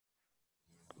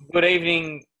Good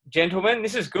evening, gentlemen.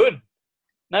 This is good.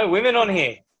 No women on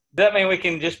here. Does that mean we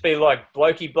can just be like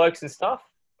blokey blokes and stuff?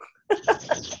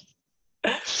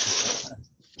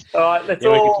 All right, let's We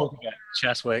can all. talk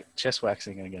about chest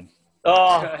waxing again.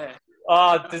 Oh,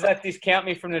 does that discount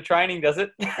me from the training? Does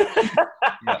it? Yeah.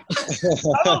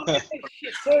 Oh, look at this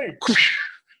shit too.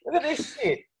 Look at this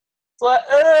shit. It's like,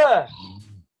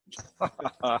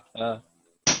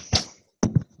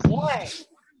 why?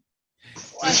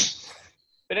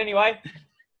 But anyway,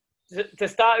 to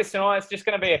start this tonight, it's just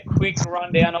going to be a quick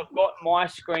rundown. I've got my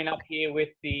screen up here with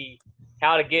the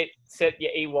how to set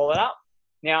your e-wallet up.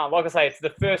 Now, like I say, it's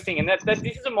the first thing, and this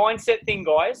is a mindset thing,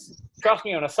 guys. Trust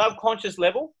me, on a subconscious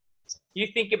level, you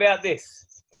think about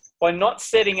this. By not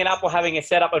setting it up or having it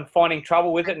set up and finding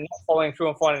trouble with it and not following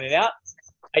through and finding it out,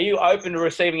 are you open to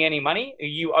receiving any money? Are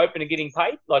you open to getting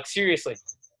paid? Like, seriously.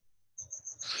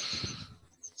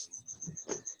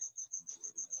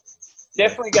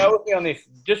 Definitely go with me on this.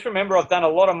 Just remember, I've done a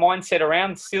lot of mindset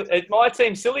around. It might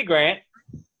seem silly, Grant,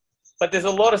 but there's a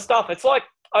lot of stuff. It's like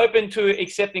open to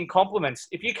accepting compliments.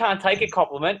 If you can't take a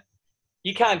compliment,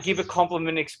 you can't give a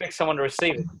compliment and expect someone to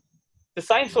receive it. The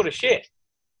same sort of shit.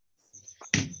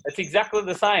 It's exactly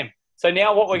the same. So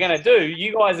now what we're going to do,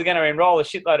 you guys are going to enroll a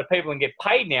shitload of people and get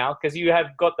paid now because you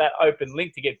have got that open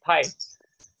link to get paid.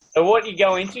 So what you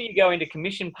go into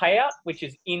commission payout, which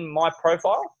is in my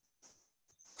profile.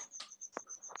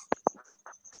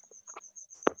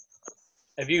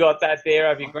 Have you got that there,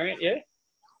 have you, Grant? Yeah?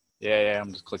 Yeah,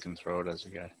 I'm just clicking through it as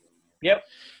we go. Yep.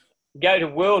 Go to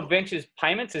World Ventures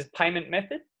Payments as payment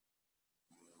method.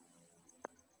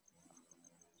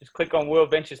 Just click on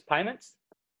World Ventures Payments.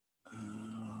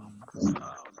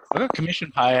 I've got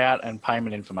commission payout and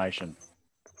payment information.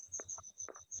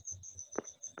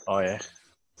 Oh, yeah.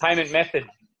 Payment method.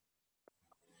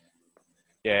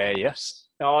 Yeah, yes.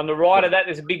 Now, on the right of that,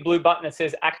 there's a big blue button that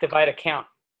says Activate Account.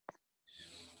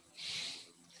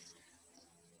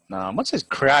 No, what says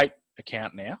create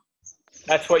account now?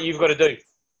 That's what you've got to do.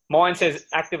 Mine says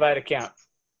Activate Account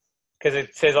because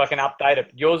it says I can update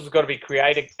it. Yours has got to be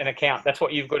create an account. That's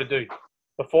what you've got to do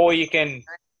before you can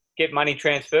get money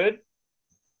transferred.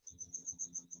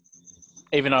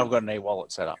 Even though I've got an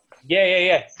e-wallet set up.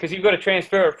 Yeah. Because you've got to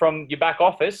transfer it from your back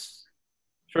office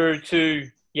through to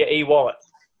your e-wallet.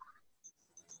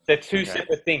 They're two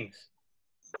separate things.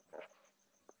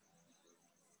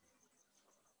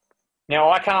 Now,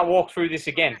 I can't walk through this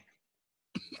again.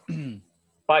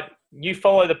 But you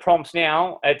follow the prompts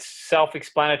now. It's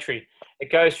self-explanatory.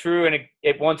 It goes through and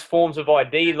it wants forms of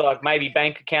ID, like maybe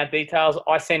bank account details.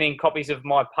 I send in copies of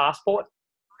my passport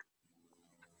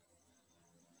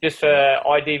just for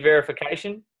ID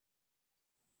verification.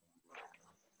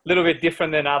 A little bit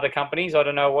different than other companies. I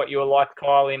don't know what you were like,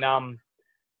 Kyle, in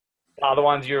other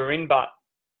ones you were in, but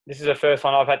this is the first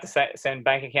one I've had to send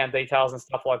bank account details and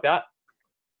stuff like that.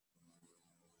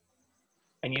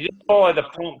 And you just follow the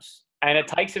prompts, and it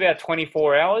takes about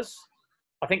 24 hours.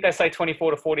 I think they say 24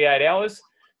 to 48 hours,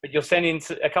 but you'll send in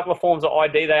a couple of forms of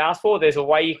ID they ask for. There's a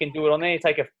way you can do it on there. You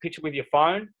take a picture with your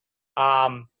phone,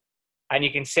 and you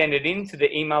can send it in to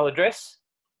the email address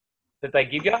that they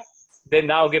give you. Then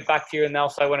they'll get back to you, and they'll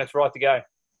say when it's right to go.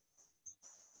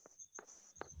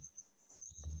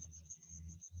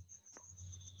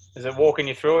 Is it walking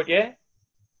you through it, yeah?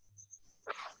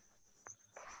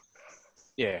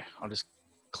 Yeah, I'm just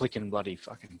clicking bloody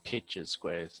fucking pictures,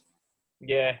 squares.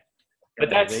 Yeah. But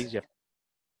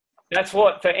that's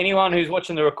what, for anyone who's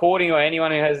watching the recording or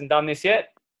anyone who hasn't done this yet,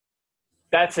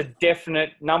 that's a definite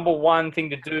number one thing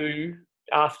to do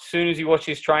as soon as you watch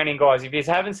this training, guys. If you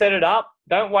haven't set it up,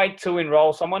 don't wait to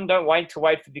enroll someone. Don't wait to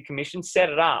wait for the commission. Set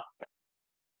it up.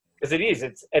 Because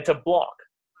it's a block.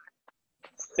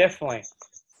 Definitely.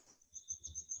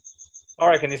 I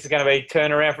reckon this is going to be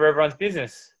turnaround for everyone's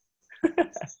business.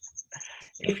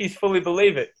 If you fully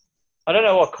believe it. I don't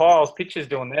know what Kyle's picture's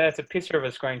doing there. It's a picture of a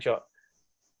screenshot.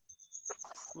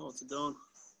 What's it doing?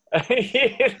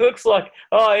 It looks like,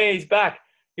 oh yeah, he's back.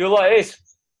 You're like this.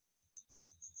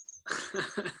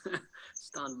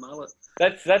 Stunned mullet.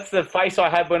 That's the face I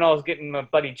had when I was getting my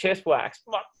bloody chest waxed.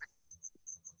 Yeah,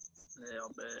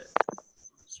 I'll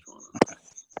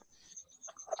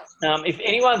bet. If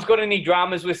anyone's got any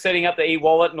dramas with setting up the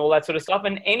e-wallet and all that sort of stuff,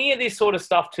 and any of this sort of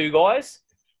stuff too, guys,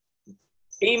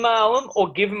 email them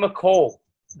or give them a call.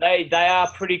 They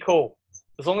are pretty cool.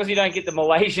 As long as you don't get the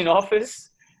Malaysian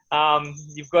office,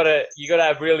 you've got to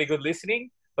have really good listening.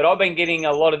 But I've been getting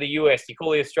a lot of the US. You call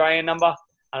the Australian number,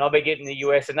 and I'll be getting the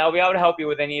US, and they'll be able to help you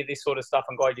with any of this sort of stuff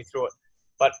and guide you through it.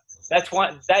 But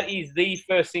that is the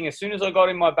first thing. As soon as I got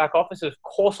in my back office, of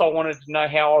course I wanted to know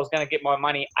how I was going to get my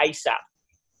money ASAP.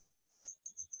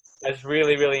 That's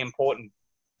really, really important.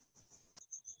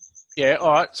 Yeah,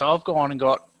 all right. So I've gone and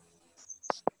got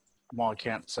my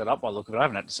account set up. I look at it. I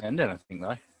haven't had to send anything,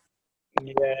 though.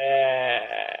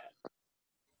 Yeah.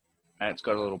 And it's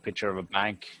got a little picture of a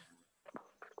bank.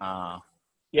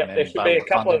 Yep, there should be a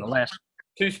couple of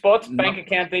 2 spots, bank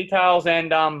account details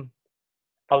and a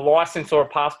license or a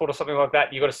passport or something like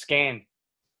that. You've got to scan.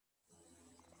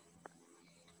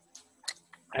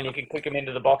 And you can click them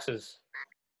into the boxes.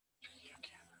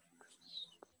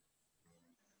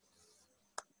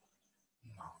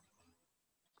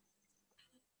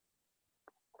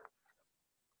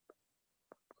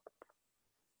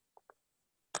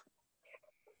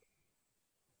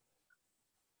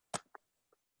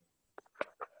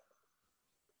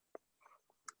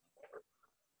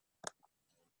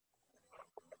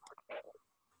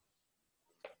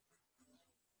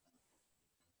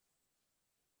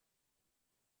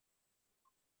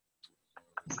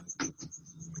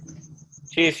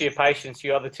 Cheers for your patience,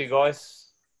 you other 2 guys.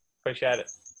 Appreciate it.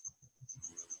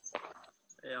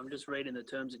 Yeah, I'm just reading the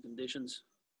terms and conditions.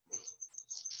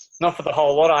 Not for the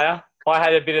whole lot, are you? I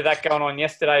had a bit of that going on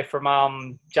yesterday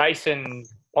from Jason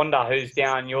Honda, who's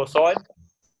down your side.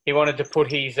 He wanted to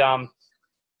put his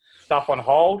stuff on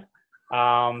hold.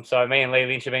 So me and Lee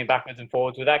Lynch have been backwards and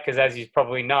forwards with that because, as you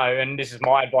probably know, and this is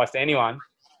my advice to anyone,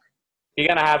 you're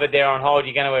going to have it there on hold.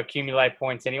 You're going to accumulate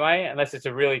points anyway, unless it's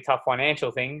a really tough financial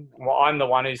thing. Well, I'm the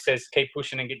one who says keep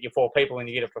pushing and get your 4 people and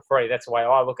you get it for free. That's the way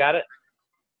I look at it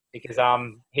because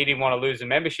he didn't want to lose a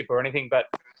membership or anything. But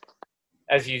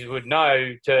as you would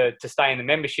know, to stay in the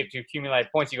membership, to accumulate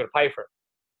points, you've got to pay for it.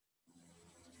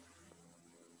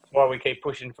 That's why we keep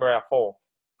pushing for our 4.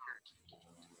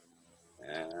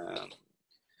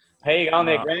 How you going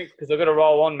there, Grant? Because I've got to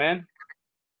roll on, man.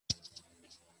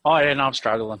 Oh, yeah, no, I'm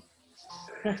struggling.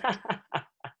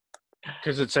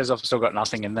 Because it says I've still got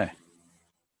nothing in there.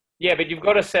 Yeah, but you've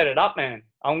got to set it up, man.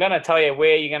 I'm going to tell you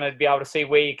where you're going to be able to see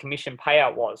where your commission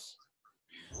payout was.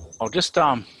 I'll just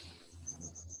So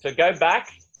go back,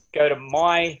 go to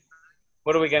my.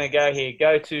 What are we going to go here?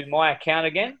 Go to my account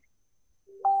again.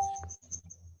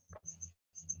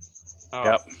 All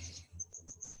right. Yep.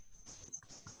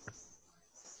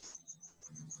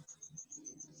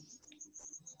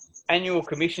 Annual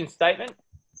commission statement.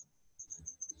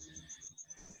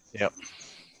 Yep.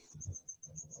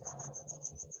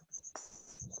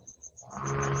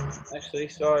 Actually,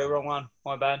 sorry, wrong one.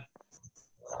 My bad.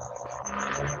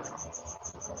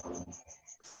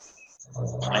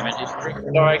 Payment history.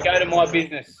 Sorry, go to my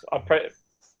business.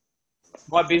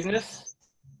 My business.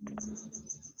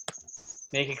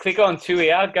 Now you can click on 2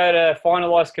 here, go to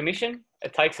finalize commission.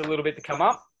 It takes a little bit to come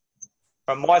up.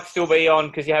 It might still be on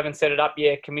because you haven't set it up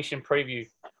yet, commission preview.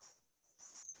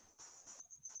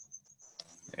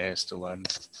 Yeah, still loading.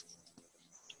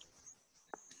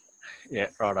 Yeah,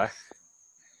 righto.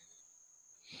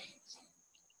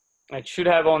 It should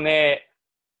have on there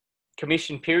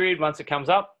commission period once it comes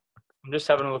up. I'm just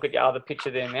having a look at your other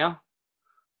picture there now.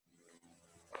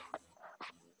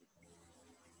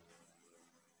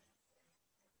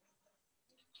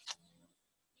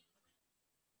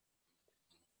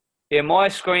 Yeah, my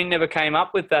screen never came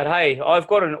up with that. Hey, I've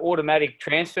got an automatic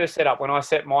transfer set up when I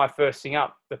set my first thing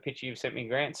up, the picture you've sent me,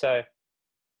 Grant. So,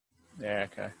 Yeah,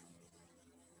 okay.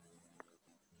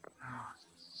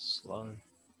 Slow.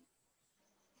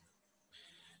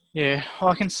 Yeah,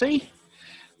 I can see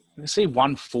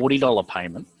one $40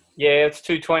 payment. yeah, it's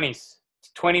 220s.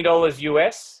 It's $20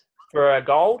 US for a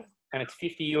gold and it's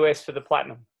 50 US for the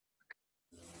platinum.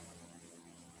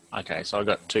 Okay, so I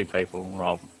got 2 people.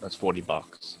 Well, that's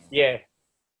 $40. Yeah,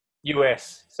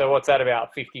 US. So what's that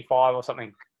about? 55 or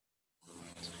something?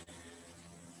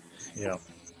 Yeah.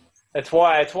 It's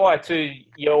why too.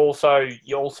 You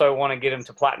also want to get them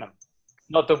to platinum.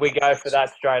 Not that we go for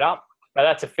that straight up, but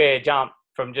that's a fair jump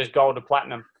from just gold to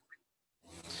platinum.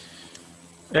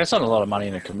 Yeah, it's not a lot of money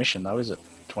in a commission, though, is it?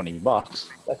 $20.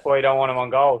 That's why you don't want them on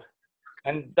gold,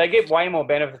 and they get way more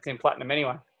benefits in platinum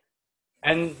anyway.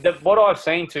 And what I've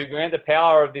seen too, Grant, the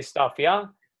power of this stuff here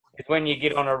is when you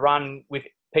get on a run with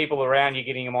people around you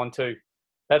getting them on too.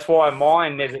 That's why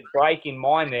there's a break in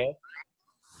mine there.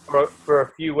 For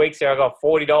a few weeks there, I got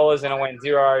 $40 and I went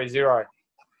 0-0.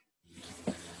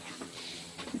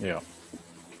 Yeah.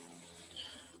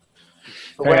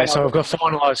 Okay, so I've got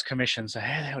finalised commission. So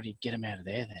how the hell do you get them out of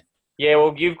there then? Yeah,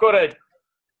 well, you've got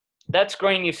that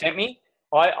screen you sent me.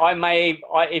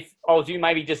 If I was you,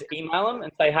 maybe just email them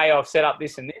and say, hey, I've set up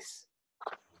this and this,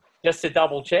 just to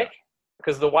double check.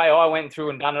 Because the way I went through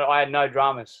and done it, I had no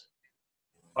dramas.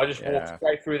 I just walked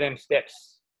straight through them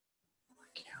steps.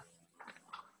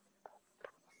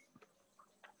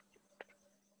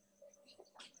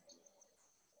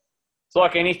 It's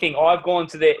like anything. I've gone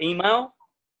to their email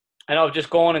and I've just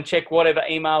gone and checked whatever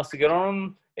emails to get on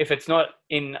them. If it's not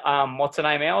in what's the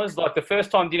name hours, like the first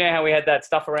time, do you know how we had that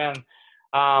stuff around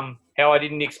how I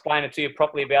didn't explain it to you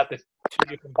properly about the 2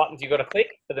 different buttons you got to click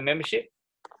for the membership,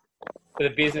 for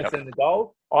the business and the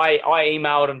gold? I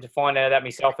emailed them to find out that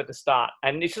myself at the start.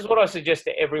 And this is what I suggest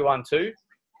to everyone too.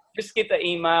 Just get the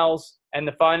emails and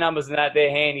the phone numbers and that,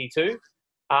 they're handy too.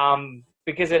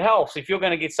 Because it helps. If you're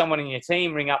going to get someone in your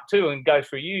team ring up too and go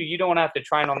through you, you don't want to have to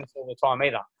train on this all the time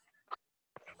either.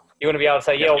 You want to be able to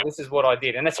say, yeah, well, this is what I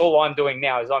did. And that's all I'm doing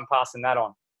now is I'm passing that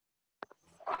on.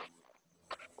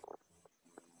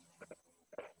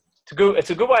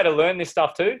 It's a good way to learn this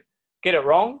stuff too. Get it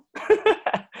wrong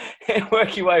and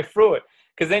work your way through it.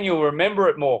 Because then you'll remember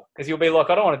it more. Because you'll be like,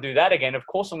 I don't want to do that again. Of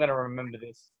course I'm going to remember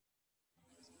this.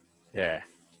 Yeah.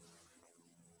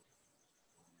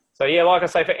 So, yeah, like I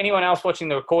say, for anyone else watching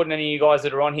the recording, any of you guys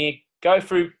that are on here, go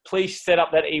through, please set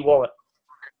up that e-wallet.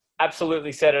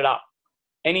 Absolutely set it up.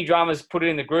 Any dramas, put it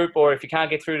in the group, or if you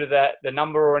can't get through to the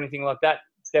number or anything like that,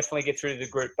 definitely get through to the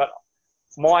group. But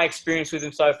my experience with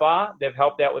them so far, they've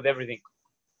helped out with everything.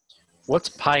 What's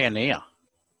Pioneer?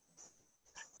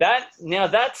 Now,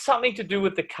 that's something to do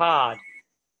with the card,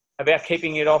 about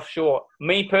keeping it offshore.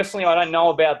 Me, personally, I don't know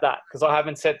about that because I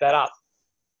haven't set that up.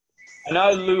 I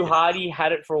know Lou Hardy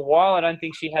had it for a while. I don't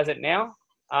think she has it now.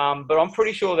 But I'm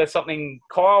pretty sure there's something.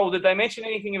 Kyle, did they mention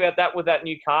anything about that with that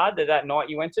new card that night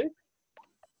you went to?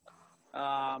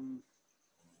 The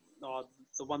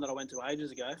one that I went to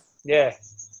ages ago. Yeah.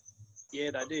 Yeah,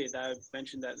 they did. They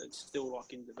mentioned that it's still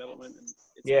like in development, and it's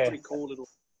Yeah. a pretty cool little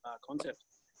concept.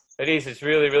 It is. It's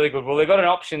really, really good. Well, they've got an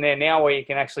option there now where you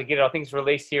can actually get it. I think it's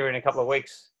released here in a couple of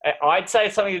weeks. I'd say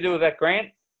it's something to do with that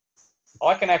grant.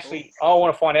 I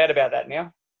want to find out about that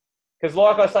now. Because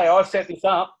like I say, I've set this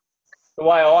up the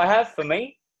way I have for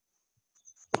me.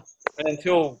 And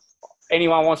until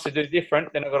anyone wants to do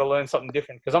different, then I've got to learn something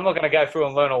different. Because I'm not going to go through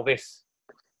and learn all this.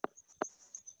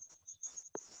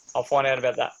 I'll find out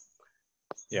about that.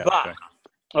 Yeah. But, okay.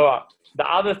 all right, the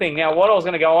other thing. Now, what I was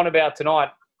going to go on about tonight,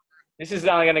 this is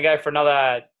only going to go for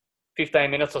another 15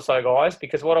 minutes or so, guys,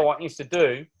 because what I want you to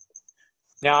do,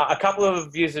 now, a couple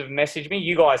of you have messaged me.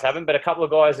 You guys haven't, but a couple of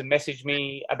guys have messaged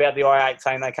me about the i8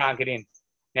 saying they can't get in.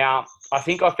 Now, I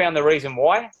think I found the reason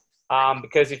why.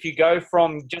 Because if you go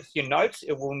from just your notes,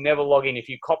 it will never log in. If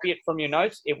you copy it from your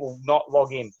notes, it will not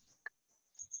log in.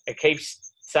 It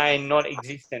keeps saying not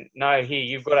existent. No, here,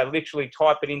 you've got to literally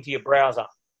type it into your browser,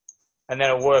 and then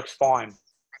it works fine.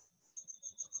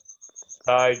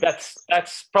 So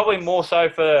that's probably more so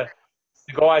for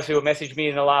the guys who have messaged me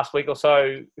in the last week or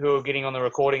so who are getting on the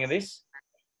recording of this.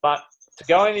 But to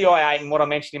go into the i8, and what I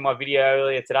mentioned in my video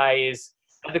earlier today is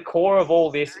at the core of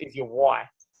all this is your why.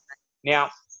 Now,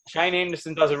 Shane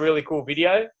Anderson does a really cool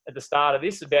video at the start of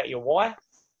this about your why.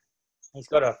 He's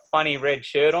got a funny red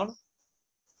shirt on.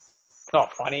 It's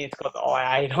not funny, it's got the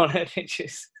i8 on it. It's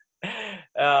just,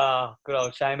 good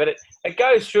old Shane. But it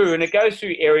goes through, and it goes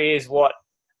through areas what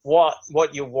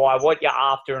your why, what you're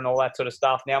after, and all that sort of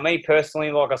stuff. Now, me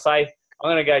personally, like I say, I'm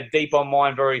going to go deep on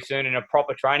mine very soon in a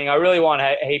proper training. I really want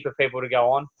a heap of people to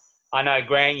go on. I know,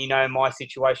 Grant, you know my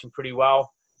situation pretty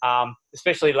well.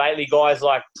 Especially lately, guys,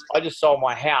 like I just sold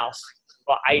my house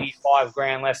for 85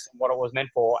 grand less than what it was meant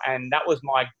for. And that was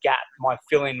my gap, my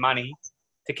fill-in money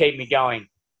to keep me going.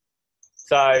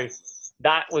 So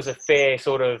that was a fair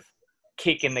sort of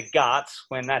kick in the guts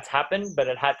when that's happened, but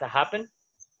it had to happen.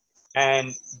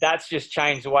 And that's just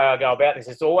changed the way I go about this.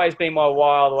 It's always been my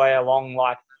why all the way along,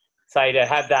 like, say, to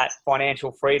have that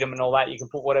financial freedom and all that. You can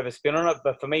put whatever spin on it.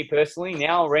 But for me personally,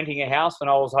 now renting a house when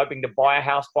I was hoping to buy a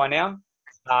house by now,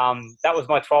 that was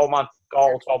my 12-month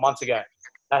goal 12 months ago.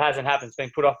 That hasn't happened. It's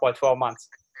been put off by 12 months.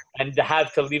 And to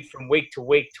have to live from week to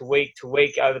week to week to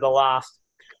week over the last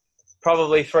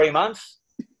probably 3 months,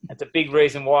 that's a big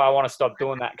reason why I want to stop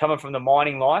doing that. Coming from the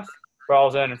mining life, where I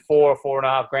was earning $4 or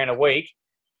 $4.5 grand a week,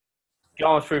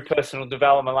 going through personal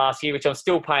development last year, which I'm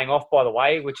still paying off, by the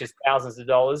way, which is thousands of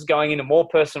dollars, going into more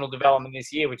personal development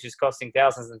this year, which is costing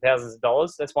thousands and thousands of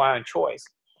dollars. That's my own choice.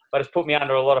 But it's put me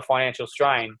under a lot of financial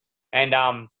strain. And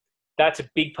that's a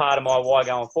big part of my why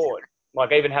going forward.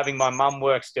 Like even having my mum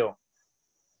work still.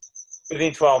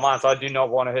 Within 12 months, I do not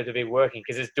want her to be working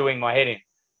because it's doing my head in.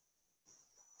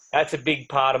 That's a big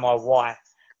part of my why.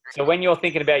 So when you're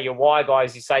thinking about your why,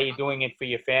 guys, you say you're doing it for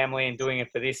your family and doing it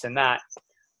for this and that.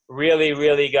 Really,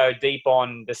 really go deep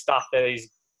on the stuff that is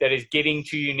getting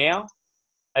to you now.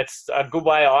 That's a good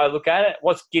way I look at it.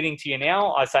 What's getting to you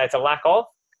now? I say it's a lack of.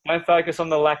 Don't focus on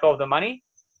the lack of the money.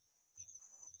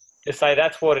 Just say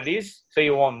that's what it is. So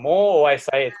you want more, or I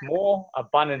say it's more,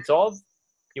 abundance of.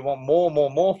 You want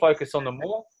more, focus on the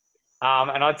more.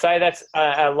 And I'd say that's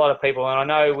a lot of people. And I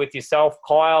know with yourself,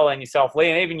 Kyle, and yourself, Lee,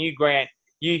 and even you, Grant,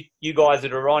 you guys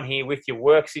that are on here with your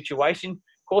work situation,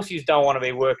 of course you don't want to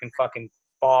be working fucking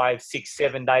 5, 6,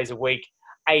 7 days a week,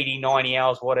 80, 90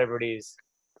 hours, whatever it is.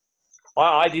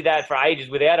 I did that for ages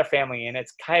without a family, and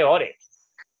it's chaotic.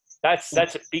 That's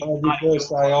a big part. My first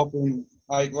day off in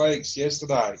 8 weeks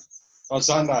yesterday, on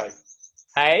Sunday.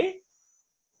 Hey?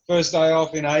 First day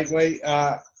off in 8 weeks.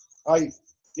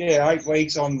 8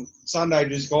 weeks on Sunday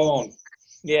just gone.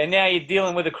 Yeah, now you're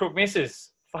dealing with a crook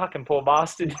missus. Fucking poor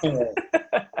bastard.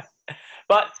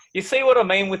 But you see what I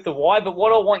mean with the why? But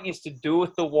what I want you to do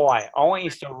with the why, I want you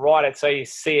to write it so you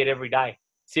see it every day.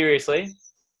 Seriously.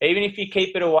 Even if you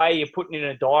keep it away, you're putting it in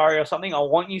a diary or something, I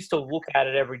want you to look at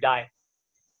it every day.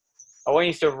 I want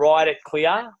you to write it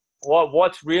clear,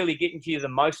 what's really getting to you the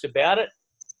most about it,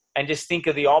 and just think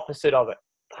of the opposite of it.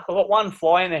 I've got one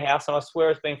fly in the house, and I swear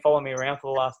it's been following me around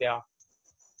for the last hour.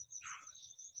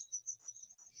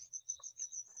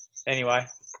 Anyway,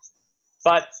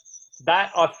 but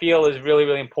that I feel is really,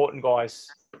 really important, guys.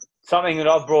 Something that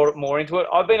I've brought more into it.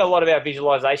 I've been a lot about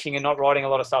visualization and not writing a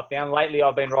lot of stuff down. Lately,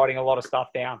 I've been writing a lot of stuff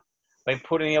down. I've been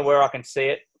putting it where I can see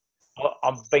it.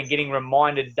 I've been getting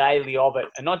reminded daily of it,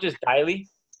 and not just daily.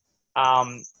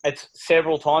 It's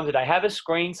several times a day. Have a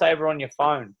screensaver on your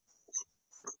phone.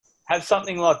 Have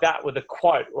something like that with a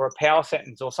quote or a power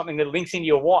sentence or something that links into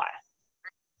your why.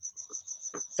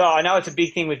 So I know it's a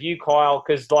big thing with you, Kyle,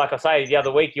 because like I say, the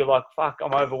other week, you're like, fuck,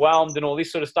 I'm overwhelmed and all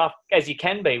this sort of stuff, as you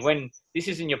can be when this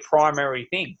isn't your primary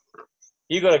thing.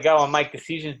 You got to go and make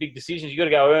decisions, big decisions. You got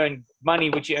to go earn money,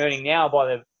 which you're earning now by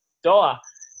the dollar.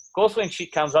 Of course, when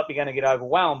shit comes up, you're going to get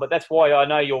overwhelmed. But that's why I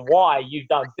know your why. You've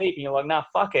dug deep and you're like, nah,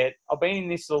 fuck it. I've been in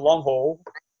this for the long haul.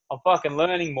 I'm fucking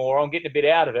learning more. I'm getting a bit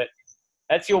out of it.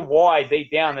 That's your why deep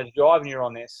down that's driving you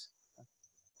on this.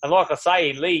 And like I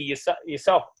say, Lee,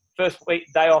 yourself, first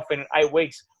day off in 8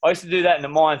 weeks, I used to do that in the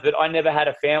mines, but I never had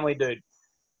a family, dude.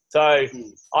 So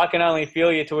I can only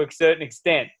feel you to a certain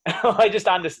extent. I just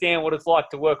understand what it's like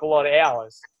to work a lot of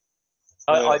hours.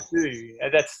 I do.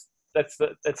 That's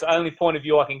the only point of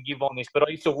view I can give on this. But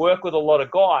I used to work with a lot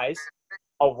of guys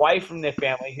away from their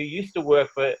family who used to work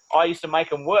I used to make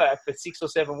them work for 6 or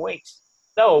 7 weeks.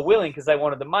 They were willing because they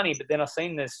wanted the money, but then I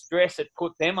seen the stress it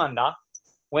put them under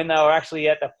when they were actually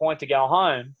at that point to go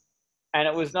home, and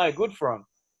it was no good for them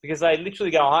because they literally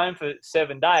go home for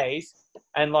 7 days,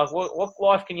 and like, what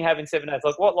life can you have in 7 days?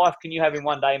 Like, what life can you have in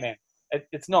 1 day, man?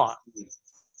 It's not.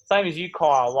 Same as you,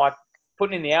 Kyle, like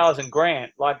putting in the hours, and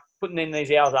Grant, like putting in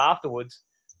these hours afterwards.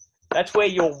 That's where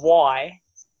your why,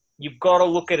 you've got to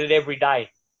look at it every day.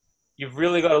 You've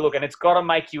really got to look, and it's got to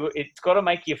make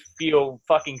you feel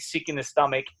fucking sick in the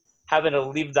stomach having to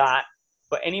live that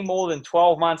for any more than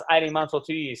 12 months, 18 months, or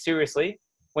 2 years. Seriously,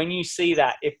 when you see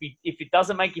that, if it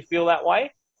doesn't make you feel that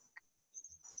way,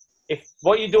 if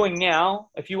what you're doing now,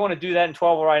 if you want to do that in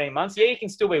 12 or 18 months, yeah, you can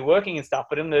still be working and stuff,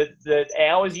 but in the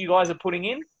hours you guys are putting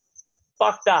in,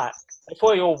 fuck that. That's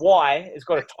why your why has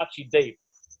got to touch you deep.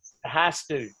 It has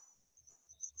to.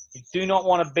 You do not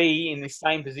want to be in the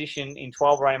same position in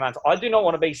 12 or 18 months. I do not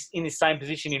want to be in the same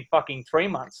position in fucking 3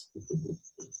 months.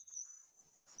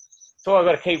 So I've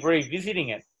got to keep revisiting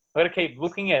it. I've got to keep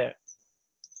looking at it.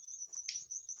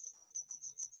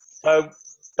 So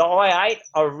the I8,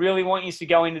 I really want you to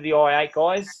go into the I8,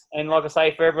 guys. And like I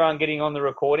say, for everyone getting on the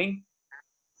recording,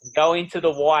 go into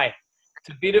the why. It's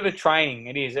a bit of a training.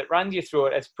 It is. It runs you through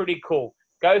it. It's pretty cool.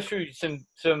 Go through some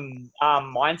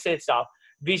mindset stuff,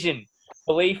 vision,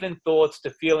 belief and thoughts to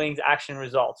feelings, action,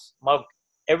 results. Like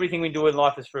everything we do in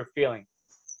life is for a feeling.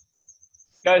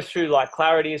 Goes through like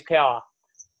clarity is power.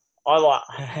 I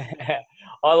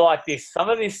like this. Some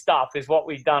of this stuff is what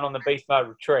we've done on the Beast Mode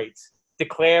retreats,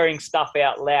 declaring stuff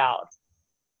out loud.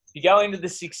 You go into the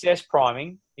success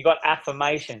priming, you got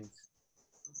affirmations,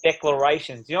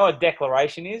 declarations. You know what a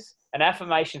declaration is? An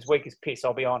affirmation's weak as piss,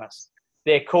 I'll be honest.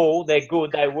 They're cool, they're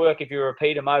good, they work if you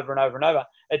repeat them over and over and over.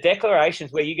 A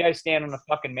declaration's where you go stand on a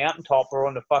fucking mountaintop or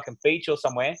on the fucking beach or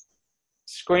somewhere,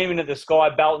 screaming at the sky,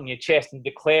 belting your chest, and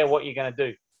declare what you're going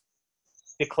to do.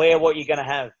 Declare what you're going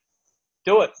to have.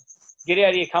 Do it. Get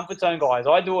out of your comfort zone, guys.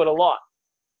 I do it a lot.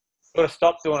 Got to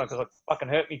stop doing it because I fucking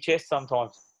hurt my chest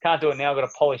sometimes. Can't do it now. I've got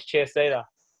a polished chest either.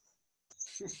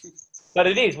 But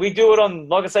it is. We do it on,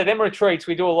 like I say, them retreats,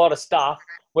 we do a lot of stuff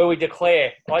where we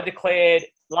declare. I declared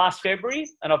last February,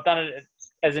 and I've done it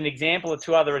as an example of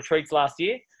 2 other retreats last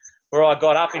year, where I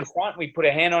got up in front, we put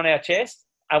a hand on our chest,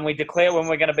 and we declare when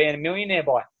we're going to be a millionaire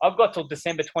by. I've got till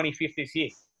December 25th this year.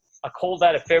 I called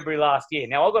that at February last year.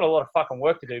 Now, I've got a lot of fucking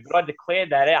work to do, but I declared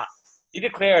that out. You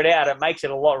declare it out, it makes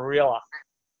it a lot realer.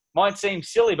 Might seem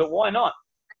silly, but why not?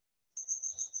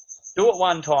 Do it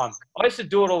one time. I used to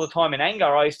do it all the time in anger.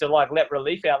 I used to like let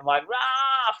relief out and like,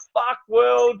 rah, fuck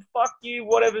world, fuck you,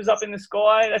 whatever's up in the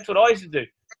sky. That's what I used to do.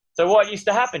 So what used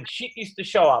to happen? Shit used to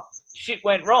show up. Shit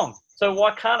went wrong. So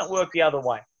why can't it work the other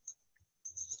way?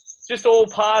 It's just all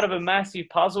part of a massive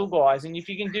puzzle, guys. And if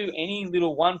you can do any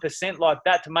little 1% like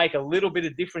that to make a little bit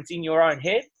of difference in your own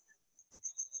head,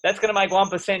 that's going to make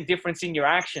 1% difference in your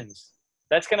actions.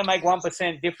 That's going to make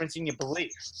 1% difference in your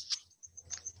beliefs.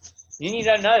 And you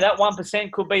don't know, that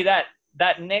 1% could be that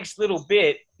next little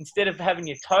bit, instead of having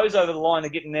your toes over the line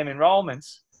of getting them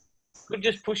enrollments, could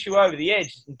just push you over the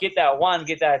edge and get that 1,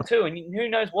 get that 2, and who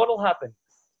knows what will happen.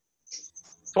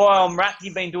 That's why I'm wrapped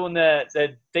you've been doing the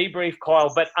debrief,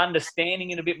 Kyle, but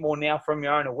understanding it a bit more now from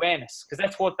your own awareness, because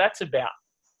that's what that's about.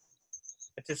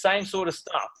 It's the same sort of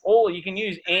stuff. Or you can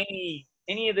use any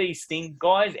of these things,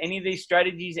 guys, any of these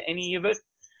strategies, any of it,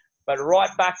 but right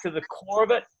back to the core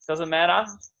of it. Doesn't matter.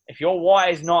 If your why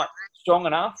is not strong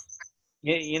enough,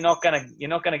 you're not gonna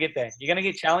get there. You're gonna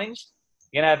get challenged.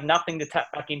 You're gonna have nothing to tap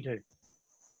back into.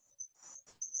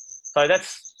 So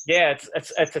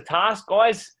it's a task,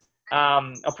 guys.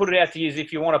 I'll put it out to you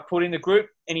if you want to put in the group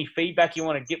any feedback you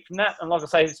want to get from that. And like I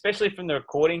say, especially from the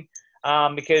recording,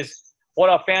 because what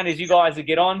I've found is you guys that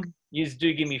get on, you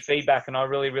do give me feedback, and I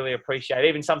really, really appreciate it.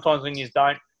 Even sometimes when you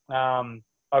don't,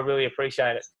 I really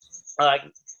appreciate it. Like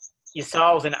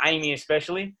yourselves and Amy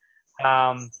especially,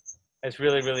 it's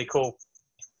really, really cool.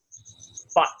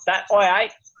 But that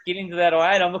I8, get into that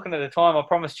I8. I'm looking at the time. I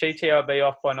promised Chi I'd be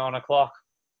off by 9 o'clock.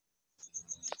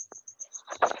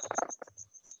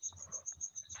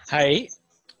 Hey.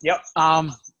 Yep.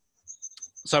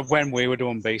 So when we were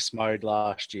doing beast mode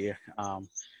last year,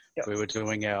 Yep. we were doing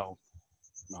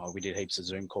we did heaps of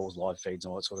Zoom calls, live feeds,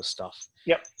 and all that sort of stuff.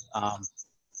 Yep. I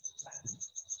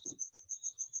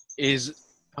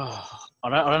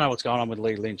don't know what's going on with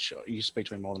Lee Lynch. You speak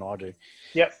to him more than I do.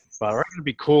 Yep. But I reckon it'd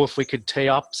be cool if we could tee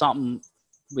up something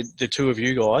with the two of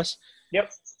you guys.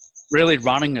 Yep. Really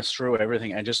running us through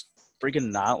everything and just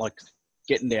freaking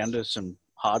getting down to some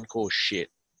hardcore shit.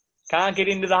 Can't get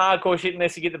into the hardcore shit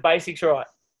unless you get the basics right.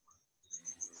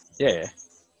 Yeah.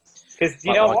 Because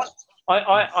you know what?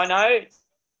 I know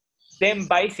them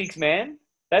basics, man.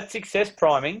 That success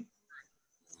priming,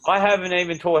 I haven't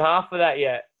even taught half of that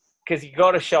yet, because you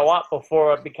got to show up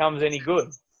before it becomes any good.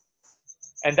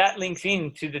 And that links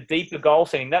into the deeper goal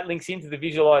setting. That links into the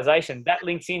visualization. That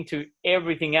links into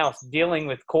everything else, dealing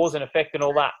with cause and effect and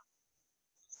all that.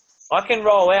 I can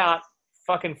roll out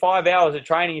fucking 5 hours of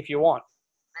training if you want.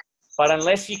 But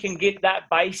unless you can get that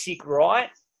basic right,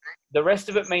 the rest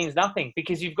of it means nothing,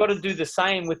 because you've got to do the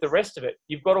same with the rest of it.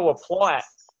 You've got to apply it.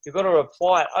 You've got to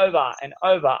apply it over and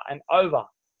over and over.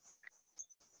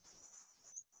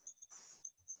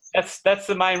 That's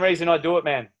the main reason I do it,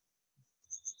 man.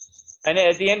 And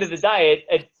at the end of the day,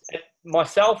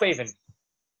 myself even,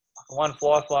 one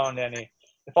fly flowing down here.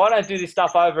 If I don't do this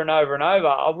stuff over and over and over,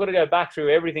 I've got to go back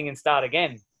through everything and start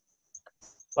again.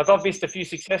 Like I've missed a few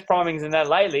success primings and that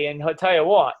lately, and I tell you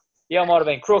what, I might have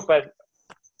been crook, but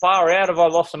far out have I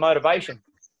lost some motivation.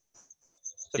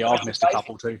 So I've missed a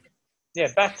couple too. Yeah,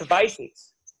 back to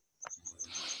basics.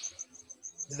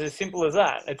 It's as simple as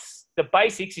that. It's the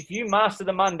basics. If you master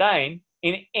the mundane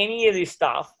in any of this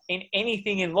stuff, in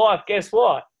anything in life, guess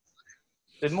what?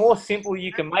 The more simple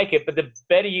you can make it, but the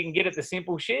better you can get at the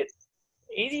simple shit,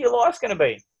 the easier your life's going to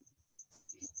be.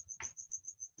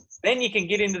 Then you can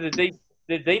get into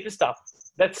the deeper stuff.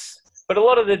 But a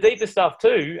lot of the deeper stuff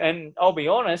too, and I'll be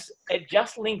honest, it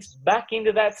just links back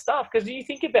into that stuff, because you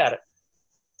think about it.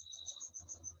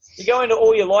 You go into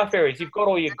all your life areas, you've got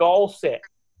all your goals set.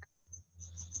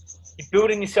 You're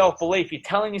building your self-belief. You're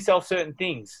telling yourself certain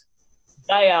things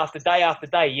day after day after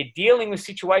day. You're dealing with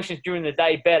situations during the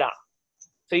day better.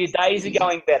 So your days are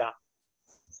going better.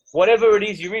 Whatever it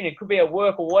is you're in, it could be at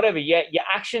work or whatever, your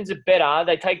actions are better.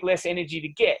 They take less energy to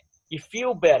get. You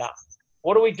feel better.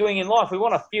 What are we doing in life? We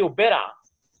want to feel better.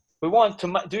 We want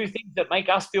to do things that make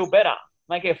us feel better,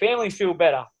 make our families feel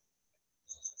better.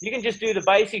 You can just do the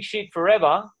basic shit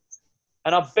forever.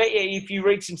 And I bet you if you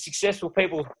read some successful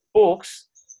people's books,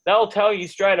 they'll tell you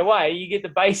straight away, you get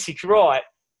the basics right.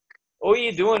 All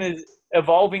you're doing is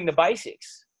evolving the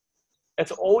basics.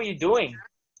 That's all you're doing.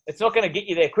 It's not going to get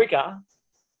you there quicker.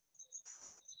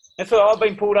 That's why I've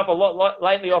been pulled up a lot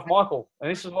lately off Michael.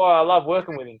 And this is why I love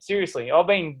working with him. Seriously, I've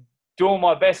been doing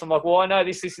my best. I'm like, well, I know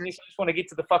this, and this. I just want to get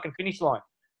to the fucking finish line.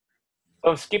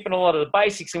 So I'm skipping a lot of the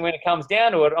basics, and when it comes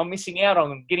down to it, I'm missing out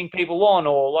on getting people on,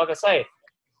 or like I say,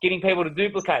 getting people to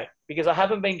duplicate, because I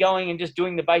haven't been going and just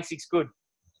doing the basics good.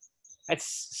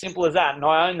 It's simple as that, and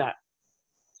I own that.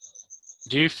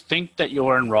 Do you think that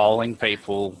you're enrolling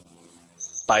people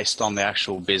based on the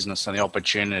actual business and the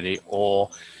opportunity, or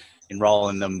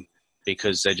enrolling them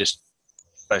because they're just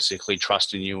basically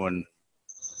trusting you and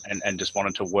just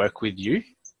wanting to work with you?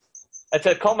 It's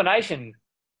a combination,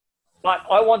 but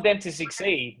I want them to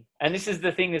succeed. And this is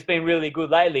the thing that's been really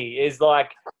good lately is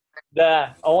like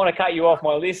I want to cut you off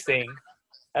my list thing.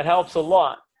 It helps a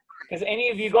lot because any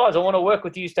of you guys, I want to work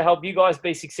with you to help you guys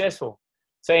be successful.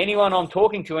 So anyone I'm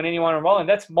talking to and anyone enrolling,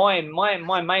 that's my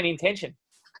main intention.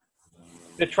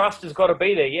 The trust has got to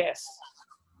be there. Yes,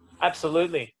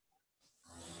 absolutely.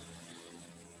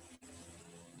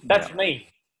 That's me.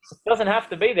 It doesn't have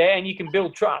to be there, and you can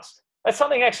build trust. That's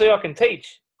something actually I can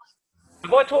teach.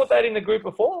 Have I taught that in the group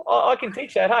before? I can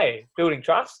teach that. Hey, building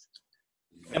trust,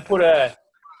 and put a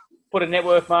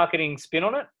network marketing spin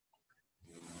on it.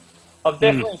 I've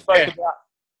definitely spoken about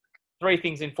 3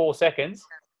 things in 4 seconds.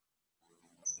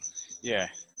 Yeah.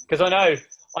 Because I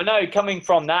know coming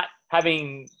from that,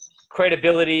 having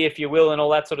credibility, if you will, and all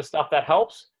that sort of stuff, that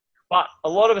helps. But a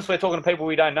lot of us, we're talking to people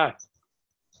we don't know.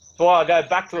 So I go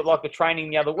back to it like the training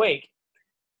the other week,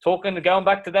 going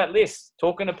back to that list,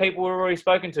 talking to people we've already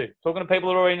spoken to, talking to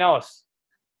people who already know us.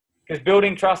 Because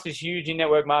building trust is huge in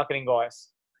network marketing, guys.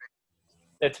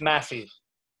 It's massive.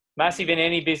 Massive in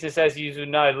any business, as you would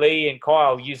know. Lee and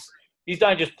Kyle, you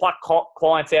don't just pluck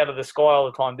clients out of the sky all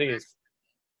the time, do you?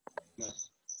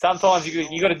 Sometimes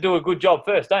you got to do a good job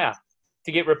first, don't you,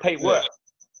 to get repeat work.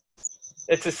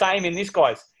 It's the same in this,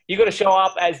 guys. You got to show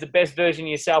up as the best version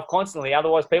of yourself constantly.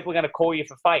 Otherwise, people are going to call you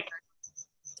for fake.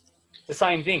 It's the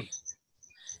same thing.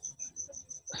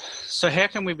 So how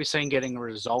can we be seen getting a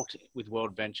result with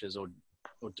World Ventures or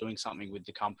doing something with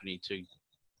the company to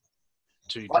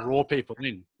draw people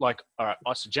in? Like, all right,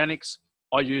 Isogenics,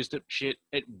 I used it, shit,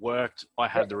 it worked. I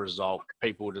had the result.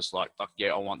 People were just like, fuck yeah,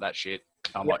 I want that shit.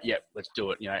 I'm like, yep, let's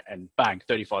do it, and bang,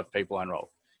 35 people enrolled.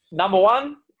 Number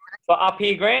 1, for up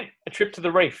here, Grant, a trip to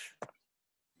the reef.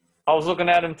 I was looking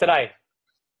at them today.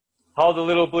 Hold the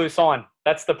little blue sign.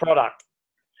 That's the product.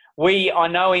 I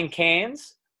know in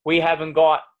Cairns, we've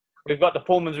got the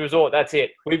Pullman's Resort. That's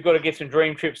it. We've got to get some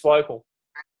dream trips local.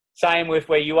 Same with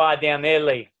where you are down there,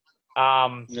 Lee.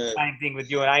 Same thing with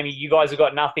you and Amy. You guys have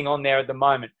got nothing on there at the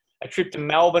moment. A trip to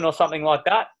Melbourne or something like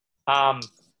that.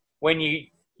 When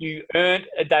you earned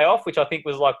a day off, which I think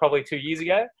was like probably 2 years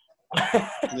ago.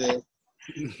 Yeah.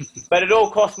 But it all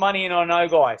costs money, and I know,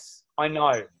 guys. I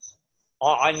know.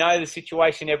 I know the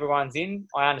situation everyone's in.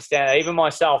 I understand it. Even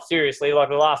myself, seriously, like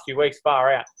the last few weeks,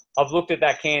 far out. I've looked at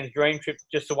that Cairns dream trip,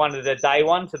 just the one to the day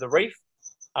one to the reef.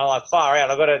 I'm like, far out.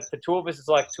 I got it. The 2 of us is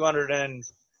like $240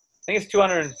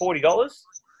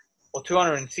 or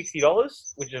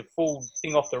 $260, which is a full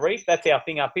thing off the reef. That's our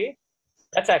thing up here.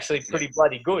 That's actually pretty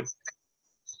bloody good.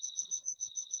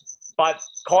 But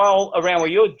Kyle, around where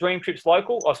you're, Dream Trips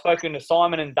Local, I've spoken to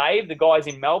Simon and Dave, the guys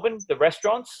in Melbourne, the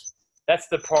restaurants. That's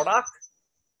the product.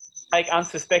 Take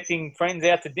unsuspecting friends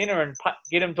out to dinner and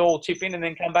get them to all chip in and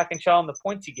then come back and show them the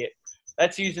points you get.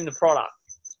 That's using the product.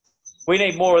 We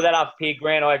need more of that up here,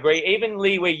 Grant, I agree. Even,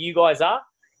 Lee, where you guys are,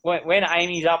 when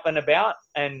Amy's up and about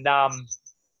and a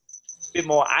bit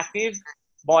more active,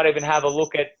 might even have a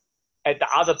look at the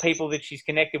other people that she's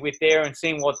connected with there and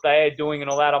seeing what they're doing and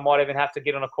all that. I might even have to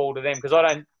get on a call to them because I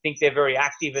don't think they're very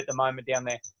active at the moment down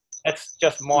there. That's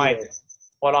just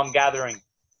what I'm gathering.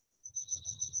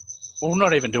 Well, we're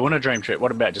not even doing a dream trip. What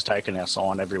about just taking our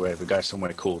sign everywhere? If we go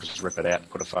somewhere cool, just rip it out and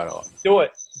put a photo up. Do it.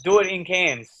 Do it in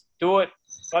Cairns. Do it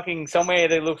fucking somewhere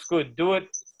that looks good. Do it.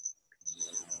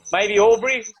 Maybe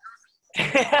Albury. You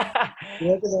reckon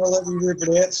they'll let me rip it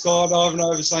out skydiving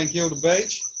over St Kilda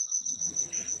Beach?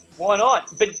 Why not?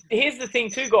 But here's the thing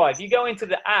too, guys. You go into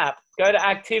the app, go to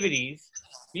activities.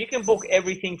 You can book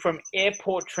everything from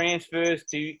airport transfers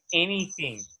to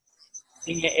anything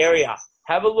in your area.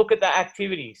 Have a look at the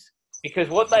activities. Because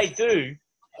what they do,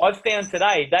 I've found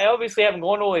today, they obviously haven't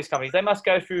gone to all these companies. They must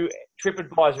go through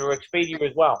TripAdvisor or Expedia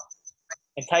as well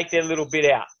and take their little bit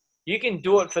out. You can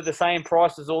do it for the same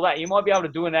price as all that. You might be able to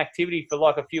do an activity for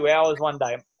like a few hours one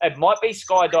day. It might be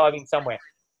skydiving somewhere.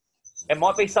 It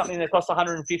might be something that costs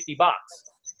 $150.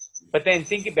 But then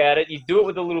think about it. You do it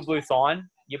with a little blue sign.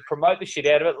 You promote the shit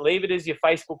out of it. Leave it as your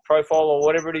Facebook profile or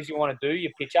whatever it is you want to do,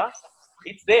 your picture.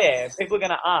 It's there. People are going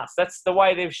to ask. That's the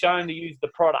way they've shown to use the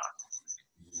product.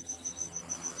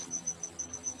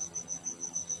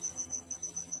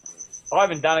 I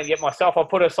haven't done it yet myself. I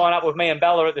put a sign up with me and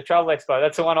Bella at the Travel Expo.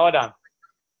 That's the one I done.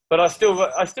 But I still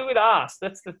get asked.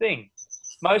 That's the thing.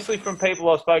 Mostly from people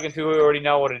I've spoken to who already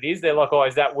know what it is. They're like, oh,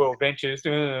 is that World Ventures?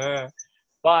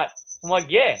 But I'm like,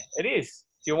 yeah, it is.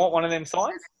 Do you want one of them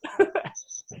signs?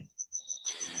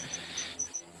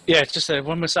 Yeah, it's just that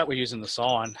when we start using the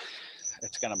sign,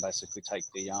 it's going to basically take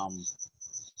the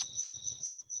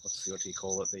what do you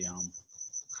call it?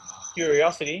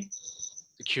 Curiosity.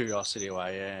 The curiosity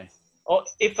away. Yeah. Oh,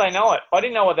 if they know it. I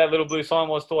didn't know what that little blue sign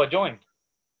was till I joined.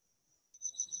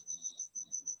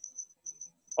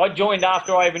 I joined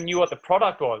after I even knew what the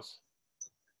product was.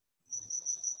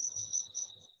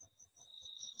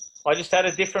 I just had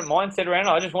a different mindset around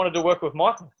it. I just wanted to work with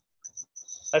Michael.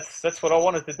 That's what I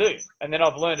wanted to do. And then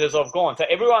I've learned as I've gone. So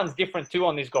everyone's different too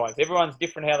on these guys. Everyone's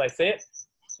different how they see it.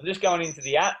 I'm just going into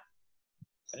the app.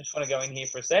 I just want to go in here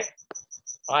for a sec.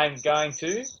 I'm going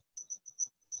to, if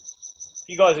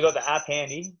you guys have got the app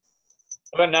handy,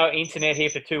 I've got no internet here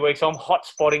for 2 weeks. So I'm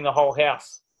hotspotting the whole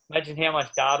house. Imagine how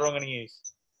much data I'm going to use.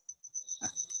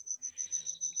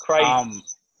 Crazy.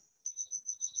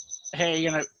 How are you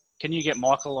gonna? Can you get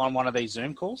Michael on one of these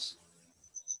Zoom calls?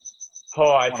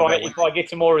 Oh, if I get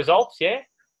some more results, yeah.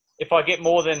 If I get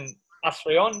more than us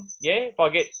three on, yeah. If I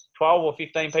get 12 or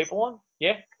 15 people on,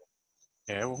 yeah.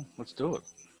 Yeah, well, let's do it.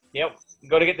 Yep.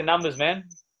 Got to get the numbers, man.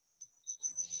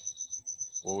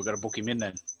 Well, we've got to book him in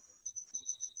then.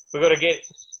 We've got to get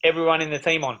everyone in the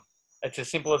team on. It's as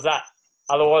simple as that.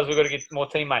 Otherwise, we've got to get more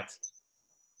teammates.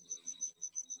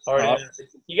 All right.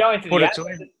 You go into the app.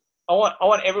 I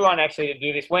want everyone actually to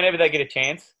do this whenever they get a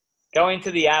chance. Go into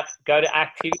the app, go to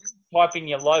activity, type in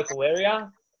your local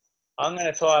area. I'm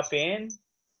going to type in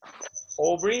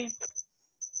Albury.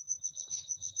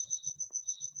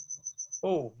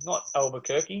 Oh, not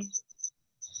Albuquerque.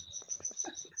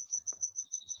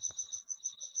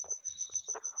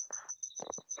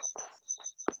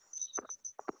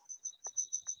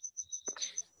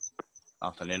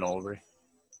 Nothing in Albury.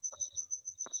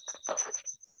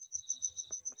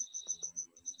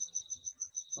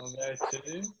 I'll go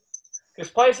to... Because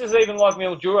places even like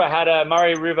Mildura had a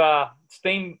Murray River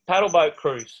steam paddleboat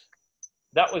cruise.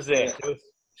 That was there. Yeah. There was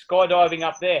skydiving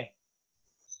up there.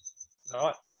 All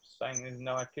right. Saying there's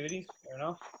no activities. Fair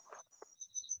enough.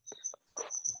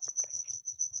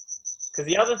 Because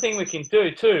the other thing we can do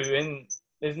too, and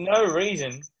there's no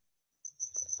reason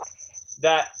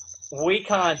that we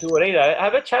can't do it either.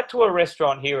 Have a chat to a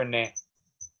restaurant here and there.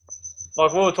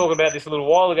 Like we were talking about this a little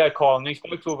while ago, Kyle, and you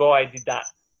spoke to a guy who did that.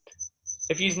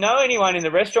 If you know anyone in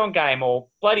the restaurant game or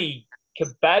bloody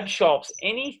kebab shops,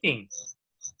 anything,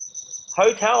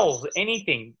 hotels,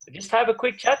 anything, just have a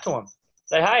quick chat to them.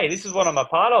 Say, hey, this is what I'm a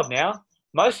part of now.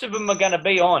 Most of them are going to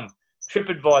be on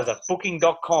TripAdvisor,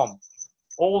 Booking.com,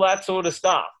 all that sort of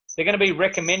stuff. They're going to be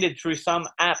recommended through some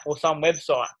app or some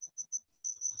website.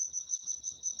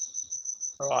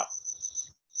 All right.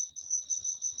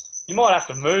 You might have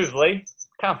to move, Lee.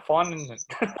 Can't find anything.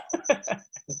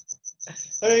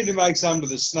 They need to make some to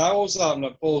the snow or something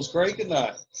at Falls Creek and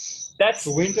that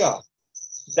for winter.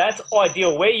 That's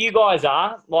ideal. Where you guys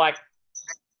are, like,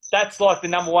 that's like the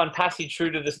number one passage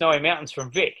through to the Snowy Mountains from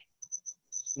Vic.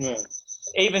 Yeah.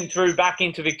 Even through back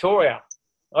into Victoria.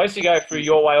 I used to go through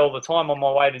your way all the time on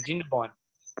my way to Jindabyne.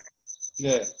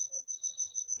 Yeah.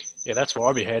 Yeah, that's where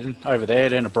I'll be heading. Over there,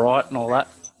 down to Bright and all that.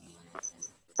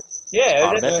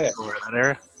 Yeah. That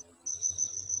area.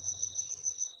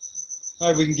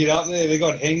 Maybe we can get up there. They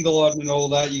got hang gliding and all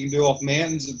that. You can do off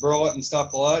mountains at Bright and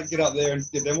stuff like that. Get up there and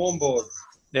get them on board.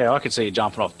 Yeah, I could see you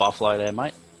jumping off Buffalo there,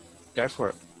 mate. Go for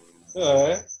it.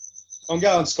 Yeah. I'm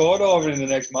going skydiving in the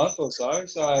next month or so.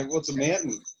 So what's a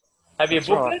mountain? Have you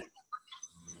booked it?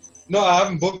 No, I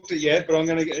haven't booked it yet, but I'm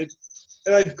going to get it.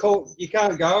 They've called, you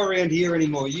can't go around here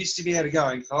anymore. You used to be able to go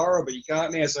in Cora, but you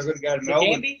can't now, so I've got to go to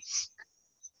Melbourne.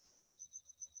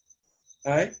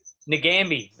 Hey?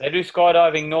 Nagambie. They do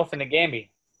skydiving north of Nagambie,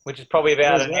 which is probably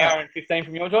about an hour and 15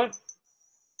 from your joint.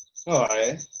 Oh,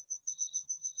 yeah.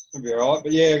 That'll be all right.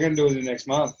 But, yeah, I'm going to do it in the next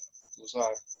month or so.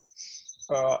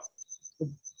 All right.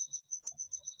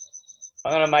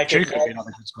 I'm going to make Two it... could be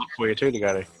another good spot for you, too, to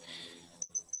go to.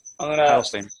 I'm going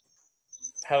to...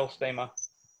 Paddle steamer.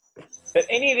 But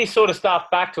any of this sort of stuff,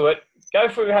 back to it, go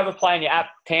through, have a play in your app,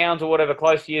 towns or whatever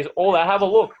close to you, all that. Have a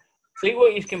look. See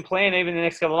what you can plan even in the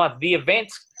next couple of months. The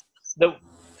events that's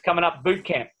coming up, boot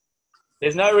camp.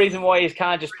 There's no reason why you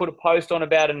can't just put a post on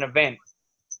about an event.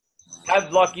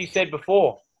 Have, like you said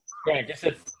before, Grant, just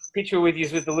a picture with you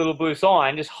with the little blue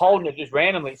sign, just holding it just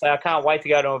randomly. Say, I can't wait to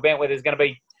go to an event where there's going to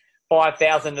be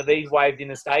 5,000 of these waved in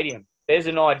the stadium. There's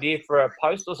an idea for a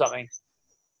post or something.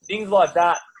 Things like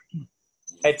that.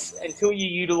 It's until you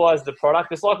utilize the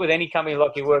product. It's like with any company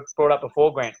like you brought up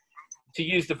before, Grant, to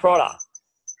use the product.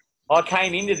 I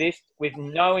came into this with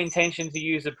no intention to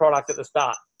use the product at the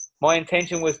start. My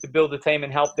intention was to build a team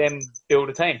and help them build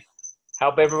a team.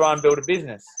 Help everyone build a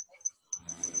business.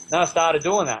 Then I started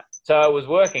doing that. So it was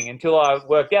working until I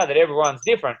worked out that everyone's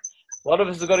different. A lot of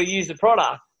us have got to use the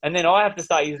product, and then I have to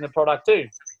start using the product too.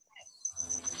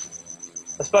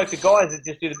 I spoke to guys that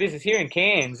just do the business here in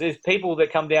Cairns. There's people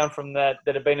that come down from that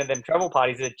have been at them travel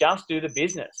parties that just do the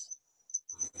business.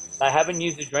 They haven't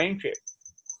used the dream trip.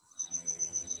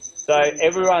 So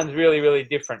everyone's really, really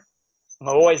different. I'm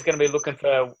always going to be looking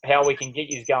for how we can get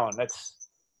you going. That's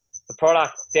the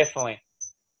product, definitely.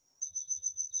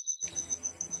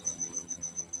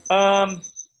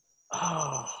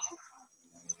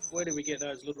 Where do we get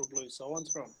those little blue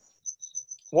signs from?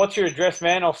 What's your address,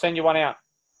 man? I'll send you one out.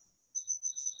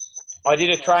 I did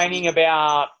a training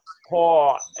about,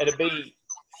 it'd be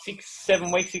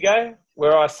 6-7 weeks ago,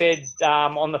 where I said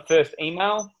on the first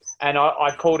email, and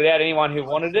I called it out anyone who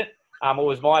wanted it. It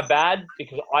was my bad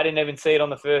because I didn't even see it on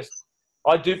the first.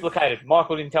 I duplicated.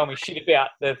 Michael didn't tell me shit about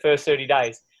the first 30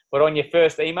 days. But on your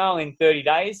first email in 30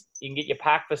 days, you can get your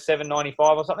pack for $7.95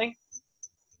 or something.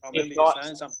 I remember you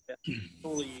saying something about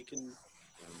surely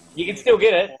you can still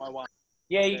get it.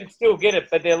 Yeah, you can still get it,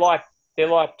 but they're like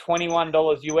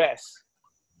 $21 US.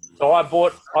 So I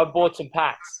bought some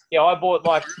packs. Yeah, I bought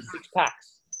like 6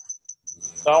 packs.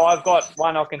 So I've got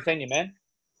one I can send you, man.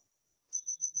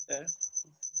 Yeah.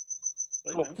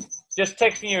 Cool. Just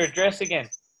text me your address again,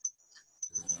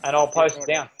 and I'll post it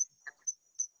down.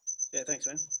 Yeah, thanks,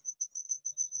 man.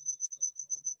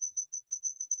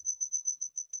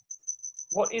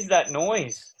 What is that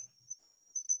noise?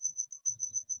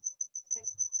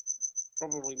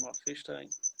 Probably my fish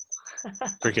tank.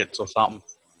 Crickets or something.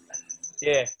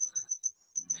 Yeah.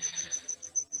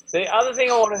 The other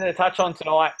thing I wanted to touch on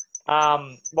tonight,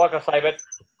 like I say, but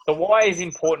the why is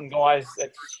important, guys.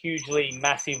 It's hugely,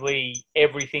 massively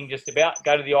everything just about.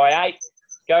 Go to the I8,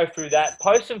 go through that,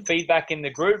 post some feedback in the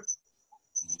group.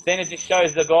 Then it just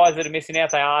shows the guys that are missing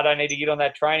out, I don't need to get on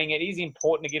that training. It is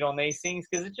important to get on these things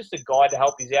because it's just a guide to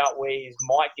help you out where you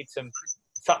might get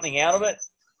something out of it.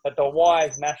 But the why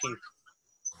is massive.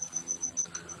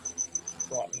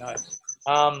 Right, notes.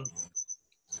 I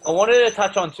wanted to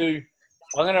touch on too.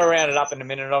 I'm going to round it up in a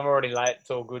minute. I'm already late. It's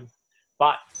all good.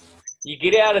 But you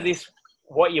get out of this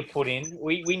what you put in.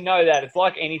 We know that. It's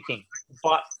like anything.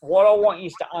 But what I want you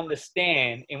to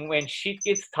understand, and when shit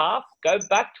gets tough, go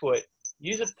back to it.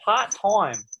 Use it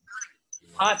part-time.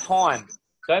 Part-time.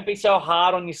 Don't be so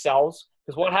hard on yourselves,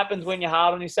 because what happens when you're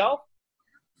hard on yourself?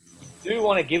 You do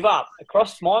want to give up. It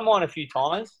crossed my mind a few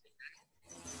times.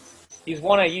 You just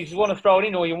want to throw it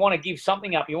in, or you want to give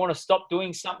something up. You want to stop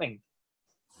doing something.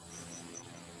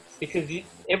 Because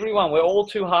everyone, we're all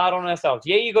too hard on ourselves.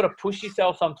 Yeah, you got to push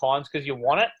yourself sometimes because you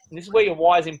want it. And this is where your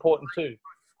why is important too.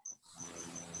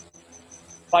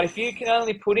 But if you can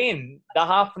only put in the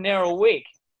half an hour a week,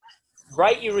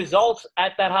 rate your results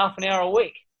at that half an hour a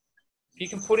week. If you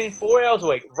can put in 4 hours a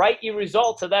week, rate your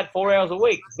results at that 4 hours a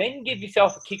week. Then give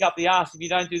yourself a kick up the ass if you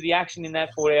don't do the action in that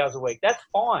 4 hours a week. That's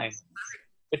fine.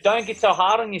 But don't get so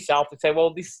hard on yourself to say,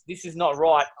 well, this is not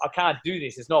right. I can't do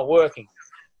this. It's not working.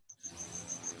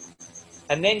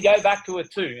 And then go back to it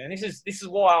too. And this is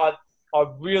why I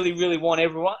really, really want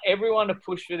everyone to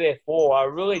push for their 4. I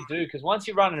really do. Because once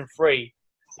you're running free,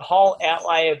 the whole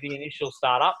outlay of the initial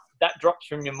startup, that drops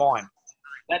from your mind.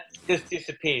 That just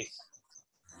disappears.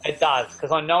 It does.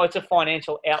 Because I know it's a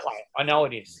financial outlay. I know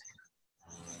it is.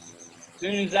 As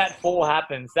soon as that 4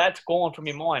 happens, that's gone from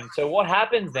your mind. So what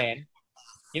happens then?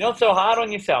 You're not so hard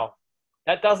on yourself.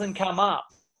 That doesn't come up.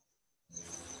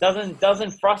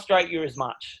 Doesn't frustrate you as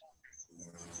much.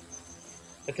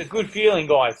 It's a good feeling,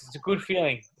 guys. It's a good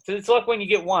feeling. It's like when you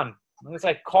get 1. I'm going to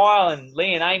say Kyle and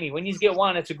Lee and Amy. When you get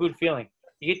 1, it's a good feeling.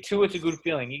 You get 2, it's a good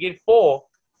feeling. You get 4,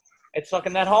 it's like,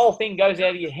 and that whole thing goes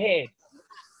out of your head.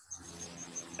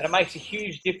 And it makes a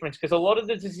huge difference because a lot of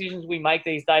the decisions we make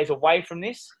these days away from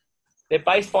this, they're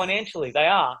based financially. They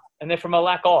are. And they're from a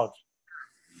lack of.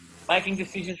 Making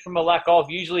decisions from a lack of,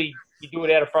 usually you do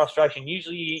it out of frustration.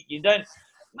 Usually you don't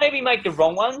maybe make the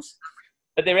wrong ones,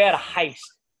 but they're out of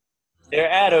haste.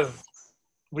 They're out of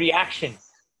reaction,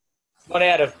 not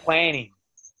out of planning.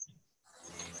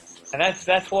 And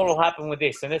that's what will happen with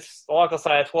this. And it's, like I say,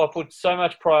 that's why I put so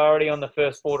much priority on the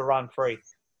first 4 to run free.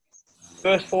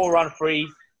 First 4 run free,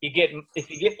 if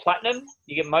you get platinum,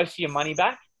 you get most of your money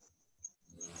back.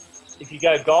 If you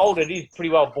go gold, it is pretty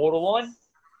well borderline.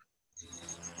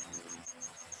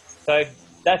 So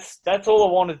that's all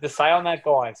I wanted to say on that,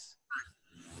 guys.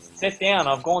 Set down.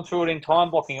 I've gone through it in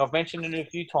time blocking. I've mentioned it a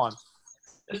few times.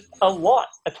 There's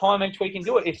a time each week you can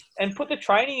do it. And put the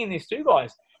training in this too,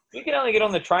 guys. You can only get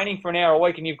on the training for an hour a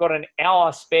week and you've got an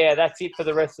hour spare. That's it for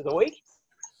the rest of the week.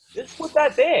 Just put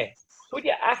that there. Put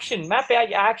your action. Map out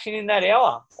your action in that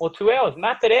hour or 2 hours.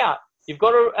 Map it out. You've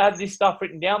got to have this stuff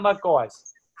written down, but guys,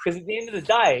 because at the end of the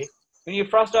day, when you're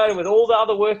frustrated with all the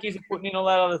other work you're putting in, all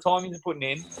that other time you're putting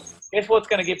in, guess what's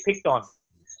going to get picked on?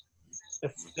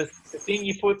 The thing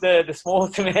you put the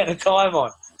smallest amount of time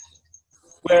on.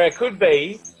 Where it could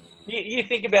be, you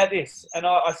think about this, and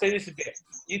I see this a bit.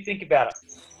 You think about it.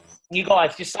 You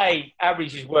guys, just say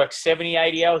average is work 70,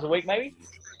 80 hours a week, maybe?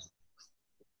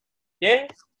 Yeah?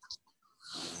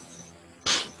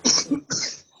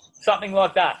 Something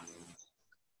like that.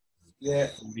 Yeah.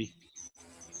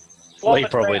 Lee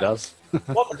probably does.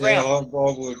 Swap it Yeah, around.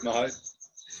 I would, mate.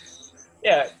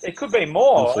 Yeah, it could be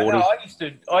more. I 140. know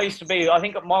I used to be, I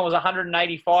think mine was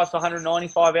 185 to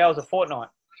 195 hours a fortnight.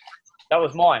 That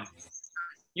was mine.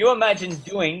 You imagine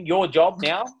doing your job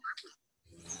now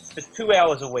for 2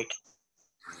 hours a week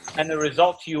and the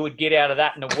results you would get out of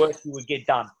that and the work you would get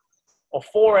done. Or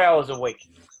 4 hours a week.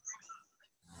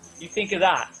 You think of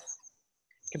that.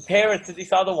 Compare it to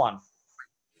this other one.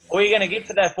 All you're going to get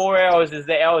for that 4 hours is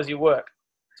the hours you work.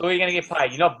 So all you're going to get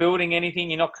paid. You're not building anything.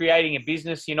 You're not creating a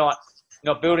business. You're not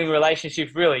building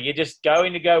relationships, really. You're just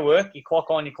going to go work. You clock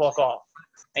on, you clock off.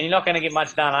 And you're not going to get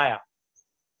much done, are you?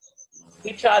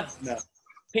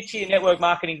 Picture your network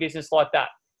marketing business like that.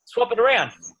 Swap it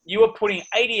around. You are putting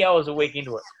 80 hours a week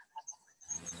into it.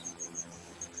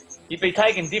 You'd be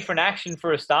taking different action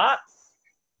for a start.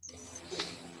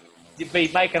 You'd be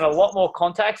making a lot more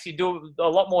contacts. You do a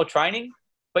lot more training,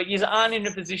 but you aren't in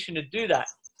a position to do that.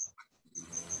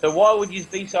 So why would you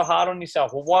be so hard on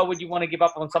yourself? Or why would you want to give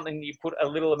up on something that you put a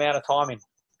little amount of time in?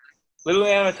 Little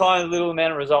amount of time, little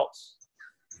amount of results.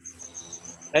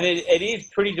 And it is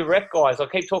pretty direct, guys. I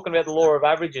keep talking about the law of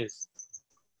averages.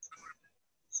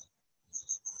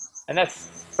 And that's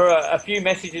for a few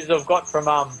messages I've got from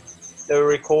the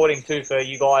recording too for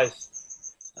you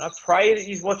guys. And I pray that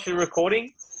you watch the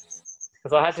recording,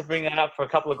 because I had to bring that up for a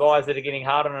couple of guys that are getting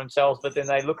hard on themselves, but then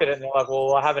they look at it and they're like,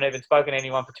 well, I haven't even spoken to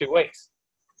anyone for 2 weeks.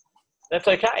 That's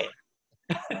okay.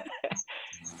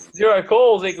 0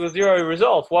 calls equals 0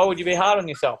 results. Why would you be hard on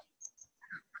yourself?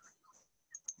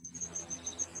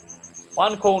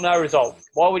 1 call, no result.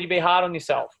 Why would you be hard on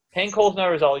yourself? 10 calls, no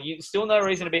result. You still no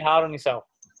reason to be hard on yourself.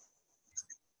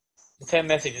 10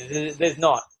 messages, there's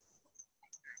not.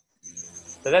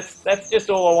 So that's just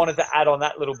all I wanted to add on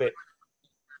that little bit.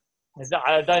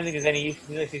 I don't think there's any use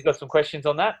unless he's got some questions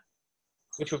on that,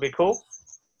 which would be cool.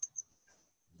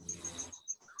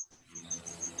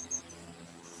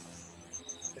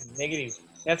 Negative.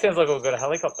 That sounds like we've got a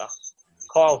helicopter.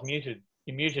 Kyle's muted.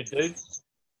 You're muted, dude.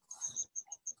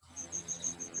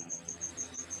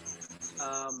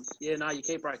 Yeah, no, you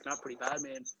keep breaking up pretty bad,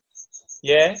 man.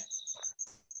 Yeah?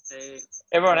 Hey,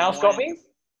 Everyone else got me?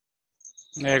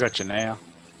 Yeah, I got you now.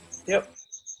 Yep.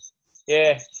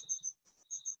 Yeah.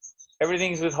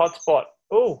 Everything's with hotspot.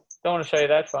 Oh, don't want to show you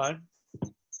that phone.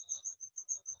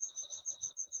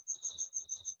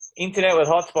 Internet with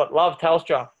hotspot. Love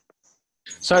Telstra.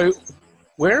 So,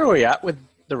 where are we at with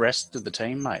the rest of the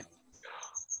team, mate?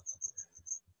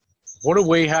 What do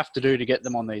we have to do to get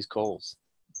them on these calls?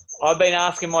 I've been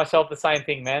asking myself the same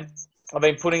thing, man. I've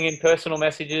been putting in personal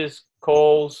messages,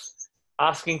 calls,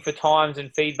 asking for times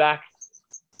and feedback.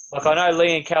 Like I know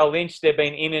Lee and Cal Lynch, they've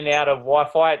been in and out of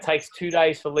Wi-Fi. It takes 2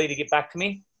 days for Lee to get back to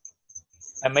me.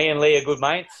 And me and Lee are good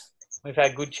mates. We've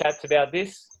had good chats about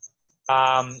this.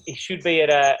 He should be at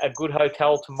a good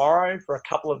hotel tomorrow for a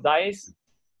couple of days.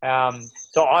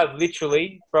 So I've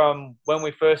literally, from when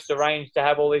we first arranged to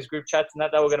have all these group chats and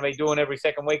that they were going to be doing every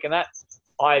second week and that,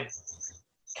 I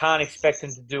can't expect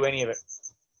them to do any of it.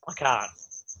 I can't.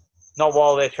 Not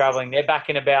while they're traveling. They're back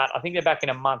in I think they're back in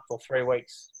a month or 3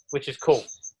 weeks, which is cool,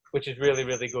 which is really,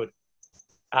 really good.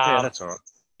 Yeah, that's all right.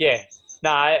 Yeah. No,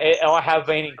 I have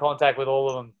been in contact with all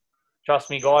of them.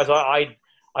 Trust me, guys.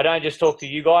 I don't just talk to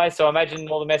you guys. So imagine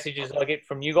all the messages I get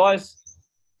from you guys,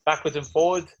 backwards and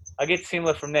forwards. I get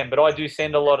similar from them, but I do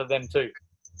send a lot of them too.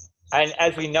 And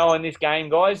as we know in this game,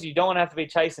 guys, you don't want to have to be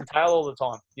chasing tail all the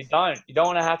time. You don't. You don't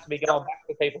want to have to be going back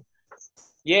to people.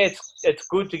 Yeah, it's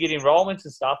good to get enrollments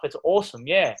and stuff. It's awesome,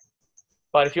 yeah.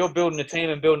 But if you're building a team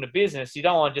and building a business, you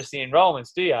don't want just the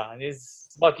enrollments, do you? And it's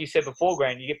like you said before,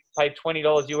 Grant, you get paid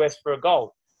 $20 US for a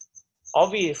goal.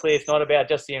 Obviously, it's not about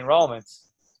just the enrollments.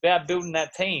 It's about building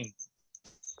that team.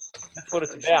 That's what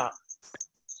it's about.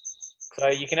 So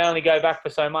you can only go back for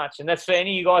so much. And that's for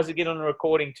any of you guys that get on the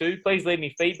recording too. Please leave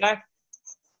me feedback.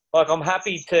 Like, I'm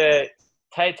happy to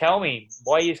tell me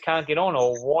why you can't get on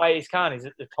or why you can't. Is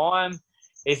it the time?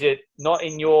 Is it not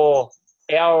in your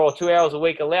hour or 2 hours a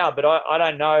week allowed? But I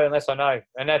don't know unless I know.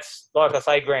 And that's, like I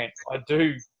say, Grant, I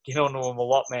do get on to them a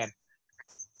lot, man.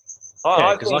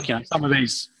 Yeah, because some of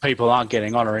these people aren't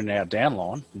getting on or in our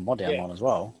downline, my downline as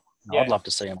well. Yeah. I'd love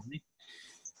to see him.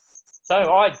 So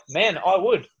I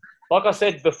would. Like I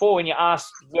said before, when you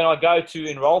asked when I go to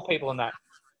enroll people in that,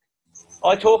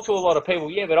 I talk to a lot of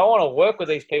people, yeah, but I want to work with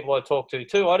these people I talk to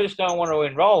too. I just don't want to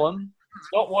enroll them. It's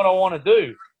not what I want to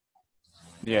do.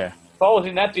 Yeah. If I was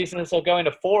in that business, I'd go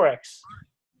into Forex.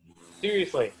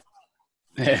 Seriously.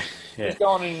 Yeah. Just go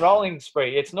on an enrolling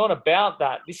spree. It's not about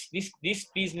that. This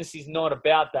business is not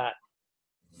about that.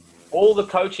 All the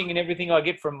coaching and everything I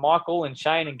get from Michael and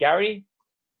Shane and Gary,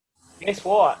 guess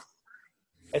what?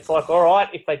 It's like, all right,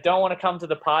 if they don't want to come to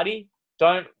the party,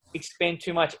 don't expend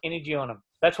too much energy on them.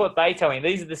 That's what they tell me.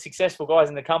 These are the successful guys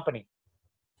in the company.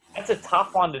 That's a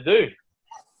tough one to do.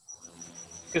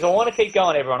 Because I want to keep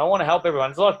going, everyone. I want to help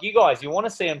everyone. It's like you guys, you want to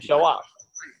see them show up.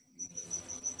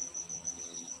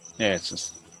 Yeah, it's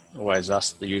just always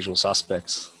us, the usual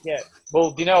suspects. Yeah.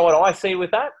 Well, do you know what I see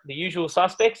with that? The usual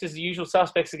suspects is the usual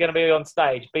suspects are going to be on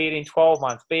stage, be it in 12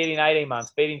 months, be it in 18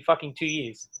 months, be it in fucking 2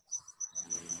 years.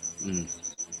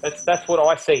 That's what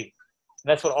I see.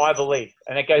 That's what I believe.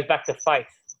 And it goes back to faith.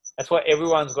 That's what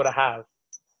everyone's got to have.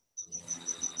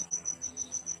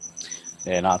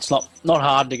 Yeah, no, it's not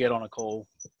hard to get on a call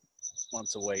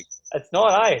once a week. It's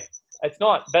not, eh? It's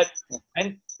not. But,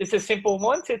 and it's a simple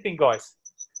mindset thing, guys.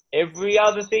 Every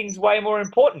other thing's way more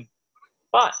important.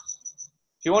 But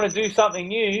if you want to do something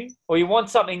new or you want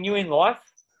something new in life,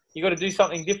 you got to do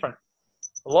something different.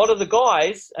 A lot of the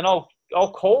guys, and I'll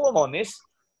call them on this,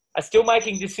 are still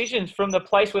making decisions from the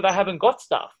place where they haven't got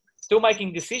stuff. Still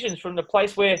making decisions from the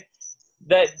place where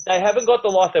they haven't got the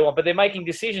life they want, but they're making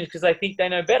decisions because they think they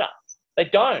know better. They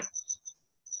don't.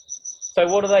 So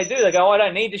what do? They go, I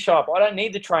don't need to show up. I don't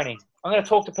need the training. I'm going to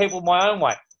talk to people my own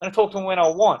way. I'm going to talk to them when I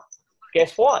want.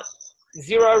 Guess what?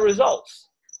 0 results.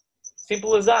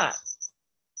 Simple as that.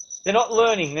 They're not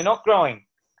learning. They're not growing.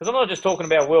 Because I'm not just talking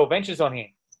about World Ventures on here.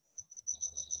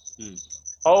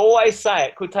 I always say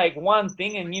it could take one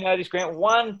thing, and you know this, Grant,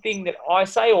 one thing that I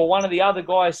say or one of the other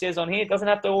guys says on here, it doesn't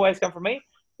have to always come from me.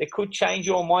 That could change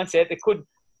your mindset. That could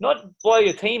not blow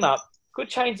your team up. Could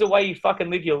change the way you fucking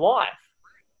live your life.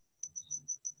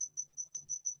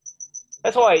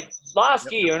 That's why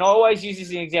last year, and I always use this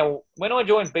as an example, when I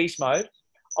joined Beast Mode,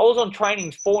 I was on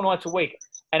trainings 4 nights a week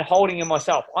and holding in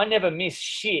myself. I never missed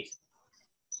shit.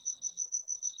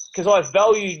 Because I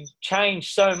valued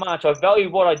change so much. I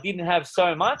valued what I didn't have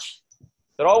so much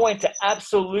that I went to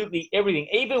absolutely everything.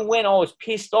 Even when I was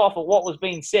pissed off at what was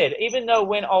being said. Even though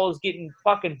when I was getting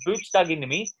fucking boots dug into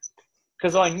me.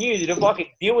 Because I knew that if I could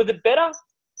deal with it better,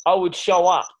 I would show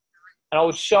up. And I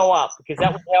would show up because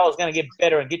that was how I was going to get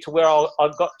better and get to where I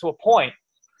got to a point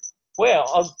where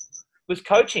I was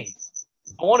coaching.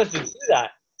 I wanted to do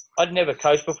that. I'd never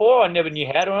coached before. I never knew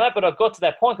how to do that, but I got to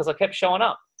that point because I kept showing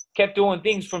up, kept doing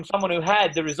things from someone who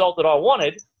had the result that I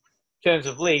wanted in terms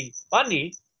of Lee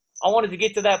Bundy. I wanted to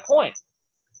get to that point.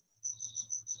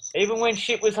 Even when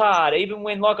shit was hard, even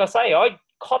when, like I say, I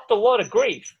copped a lot of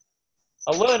grief.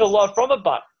 I learned a lot from it,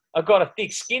 but I got a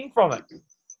thick skin from it.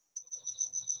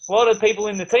 A lot of people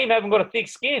in the team haven't got a thick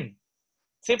skin.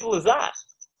 Simple as that.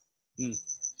 Yeah,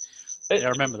 I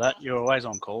remember that. You're always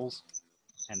on calls.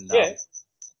 And, yeah.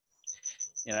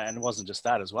 You know, and it wasn't just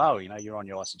that as well. You know, you're on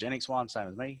your isogenics one, same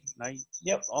as me. You know,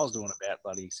 yep. I was doing about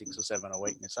bloody 6 or 7 a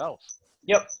week myself.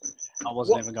 Yep. I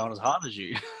wasn't even going as hard as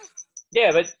you.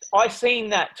 Yeah, but I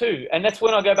seen that too. And that's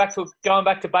when I going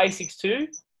back to basics too.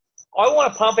 I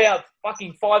want to pump out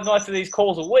fucking 5 nights of these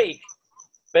calls a week.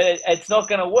 But it's not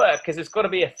going to work because it's got to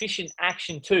be efficient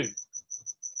action too.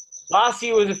 Last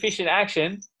year was efficient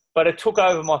action, but it took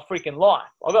over my freaking life.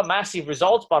 I got massive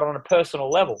results, but on a personal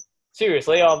level.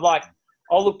 Seriously, I'll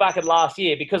look back at last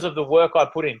year because of the work I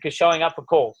put in, because showing up for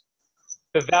calls,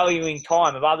 for valuing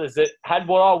time of others that had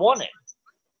what I wanted.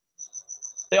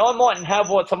 See, I mightn't have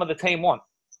what some of the team want.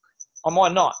 I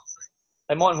might not.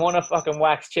 They might want to fucking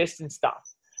wax chest and stuff.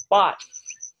 But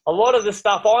a lot of the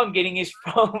stuff I'm getting is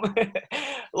from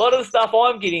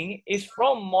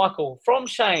Michael, from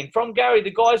Shane, from Gary,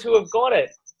 the guys who have got it.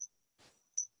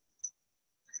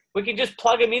 We can just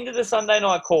plug them into the Sunday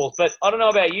night calls. But I don't know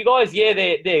about you guys. Yeah,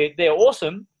 they're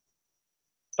awesome.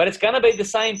 But it's going to be the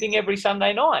same thing every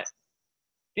Sunday night.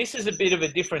 This is a bit of a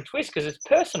different twist because it's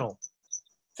personal.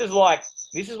 This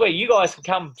is where you guys can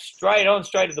come straight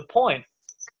to the point,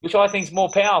 which I think is more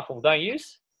powerful, don't you?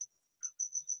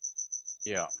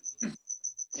 Yeah.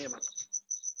 Yeah, man.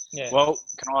 Yeah. Well,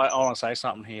 I want to say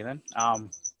something here then.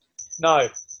 No.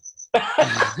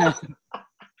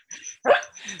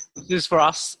 This is for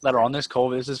us that are on this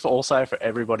call. This is also for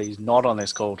everybody who's not on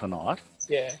this call tonight.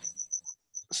 Yeah.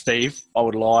 Steve, I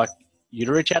would like you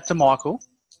to reach out to Michael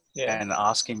and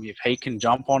ask him if he can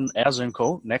jump on our Zoom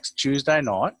call next Tuesday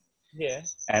night Yeah.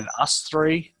 And us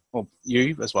three, well,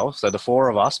 you as well, so the four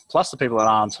of us, plus the people that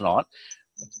aren't tonight,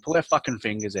 pull our fucking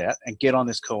fingers out and get on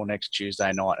this call next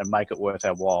Tuesday night and make it worth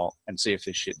our while and see if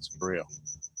this shit's real.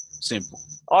 Simple.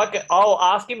 I'll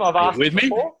ask him. I've asked with him me?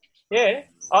 before. Yeah.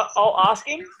 I'll ask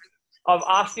him. I've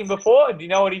asked him before. Do you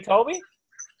know what he told me?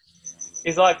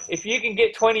 He's like, if you can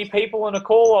get 20 people on a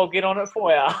call, I'll get on it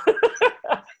for you.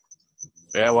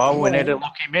 Yeah, well, we need to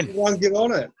lock him in. Everyone get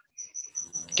on it.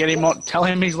 Get him on. Tell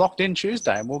him he's locked in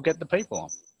Tuesday, and we'll get the people on.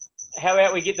 How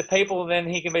about we get the people, then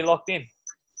he can be locked in.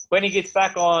 When he gets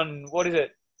back on, what is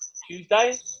it,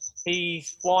 Tuesday? He's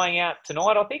flying out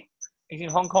tonight, I think. He's in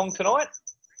Hong Kong tonight.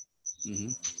 Mm-hmm.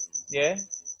 Yeah. As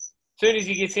soon as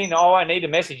he gets in, I won't need to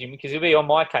message him because he'll be on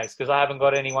my case because I haven't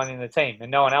got anyone in the team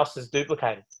and no one else is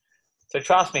duplicated. So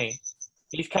trust me,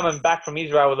 he's coming back from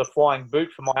Israel with a flying boot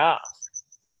for my ass.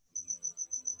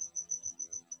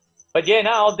 But yeah,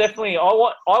 no, I'll definitely. I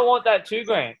want that too,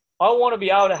 Grant. I want to be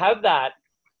able to have that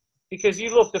because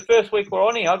you look. The first week we're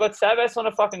on here, I got Savas on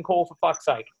a fucking call for fuck's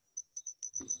sake.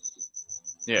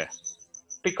 Yeah.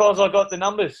 Because I got the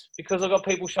numbers. Because I got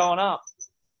people showing up.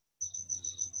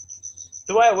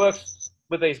 The way it works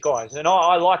with these guys, and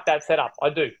I like that setup. I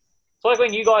do. It's like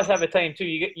when you guys have a team too.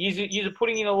 You're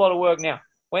putting in a lot of work now.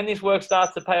 When this work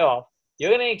starts to pay off,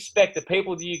 you're going to expect the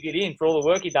people that you get in for all the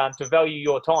work you've done to value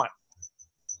your time.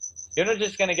 You're not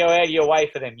just going to go out of your way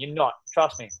for them. You're not.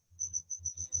 Trust me.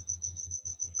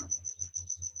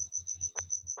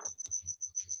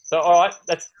 So, all right,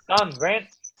 that's done, Grant.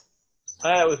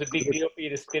 I know that was a big deal for you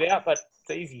to spit out, but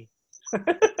it's easy.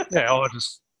 Yeah,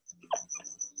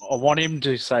 I want him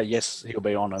to say yes, he'll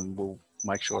be on, and we'll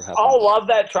make sure it happens. I'll love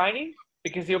that training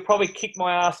because he'll probably kick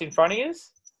my ass in front of you.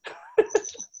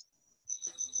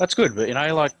 That's good, but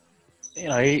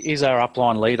he's our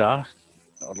upline leader.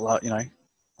 I'd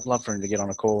love for him to get on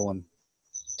a call and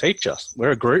teach us.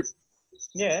 We're a group.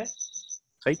 Yeah.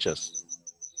 Teach us.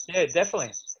 Yeah,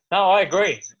 definitely. No, I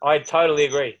agree. I totally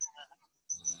agree.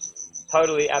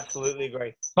 Totally, absolutely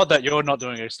agree. Not that you're not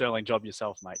doing a sterling job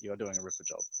yourself, mate. You're doing a ripper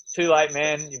job. Too late,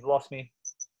 man. You've lost me.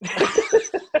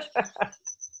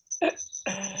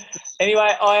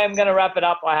 Anyway, I am going to wrap it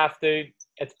up. I have to.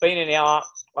 It's been an hour.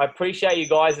 I appreciate you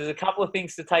guys. There's a couple of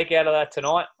things to take out of that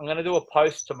tonight. I'm going to do a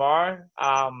post tomorrow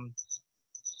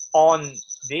on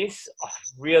this. I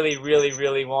really, really,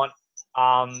 really want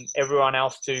everyone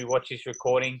else to watch this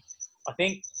recording. I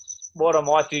think what I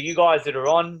might do, you guys that are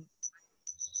on,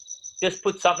 just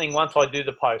put something once I do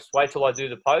the post. Wait till I do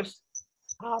the post.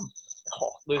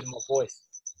 Losing my voice.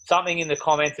 Something in the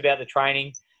comments about the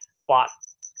training, but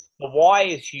the why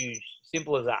is huge.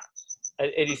 Simple as that.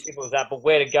 It is simple as that, but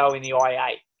where to go in the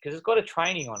I-8 because it's got a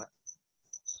training on it.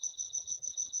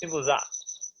 Simple as that.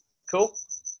 Cool?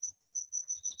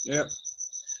 Yep.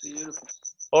 Beautiful.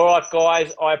 All right,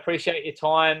 guys. I appreciate your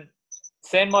time.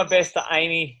 Send my best to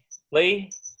Amy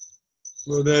Lee.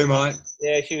 Will do, mate.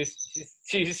 Yeah, she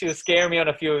was scaring me on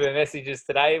a few of her messages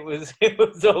today. It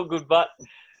was all good, but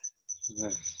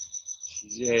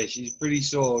yeah, she's pretty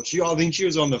sore. I think she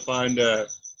was on the phone to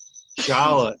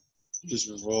Charlotte just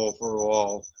before for a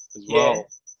while as well.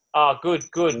 Oh, good.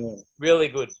 Yeah. Really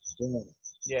good.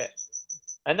 Yeah.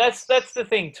 And that's the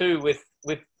thing too with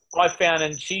I found,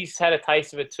 and she's had a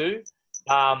taste of it too.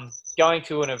 Going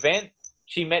to an event,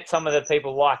 she met some of the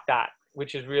people like that,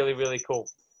 which is really, really cool.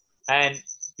 And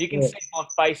you can see them on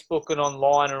Facebook and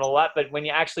online and all that, but when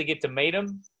you actually get to meet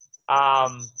them,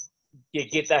 you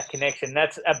get that connection.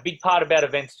 That's a big part about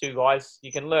events too, guys.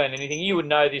 You can learn anything. You would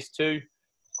know this too,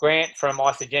 Grant, from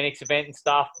Isogenics event and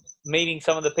stuff. Meeting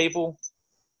some of the people,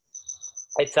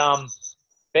 it's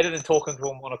better than talking to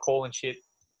them on a call and shit.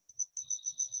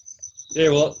 Yeah,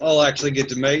 well, I'll actually get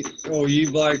to meet all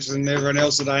you blokes and everyone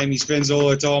else that Amy spends all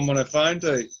her time on her phone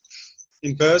to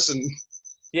in person.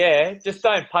 Yeah, just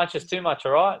don't punch us too much,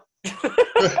 all right?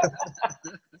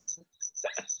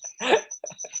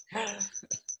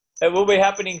 It will be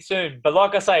happening soon. But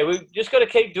like I say, we've just got to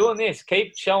keep doing this.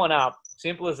 Keep showing up.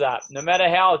 Simple as that. No matter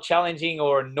how challenging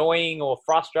or annoying or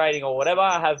frustrating or whatever,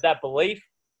 have that belief.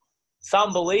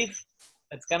 Some belief.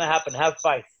 It's going to happen. Have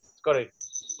faith. It's got to.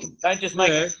 Don't just make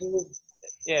it.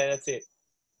 Yeah, that's it.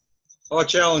 I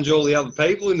challenge all the other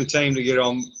people in the team to get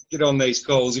on these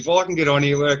calls. If I can get on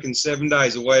here working 7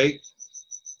 days a week,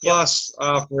 plus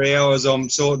after hours I'm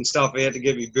sorting stuff out to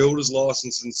get me builder's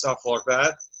license and stuff like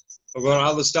that. I've got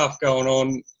other stuff going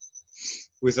on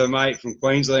with a mate from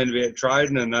Queensland about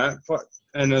trading and that,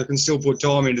 and I can still put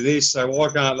time into this, so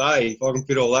why can't they, if I can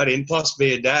fit all that in, plus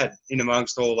be a dad in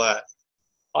amongst all that?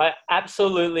 I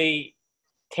absolutely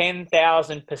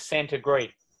 10,000%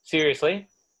 agree. Seriously.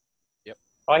 Yep.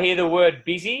 I hear the word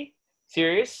busy,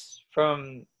 serious,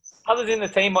 from others in the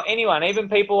team or anyone, even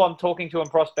people I'm talking to and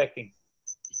prospecting.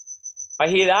 I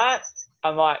hear that,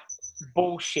 I'm like,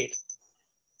 bullshit.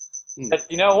 But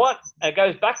you know what? It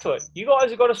goes back to it. You guys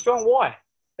have got a strong why.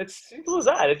 It's simple as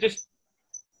that. It just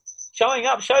showing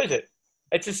up shows it.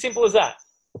 It's as simple as that.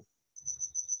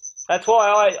 That's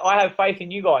why I have faith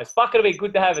in you guys. Fuck, it'd be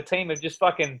good to have a team of just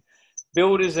fucking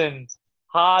builders and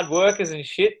hard workers and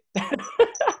shit.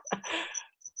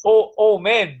 all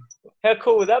men. How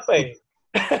cool would that be?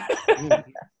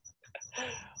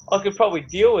 I could probably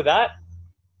deal with that.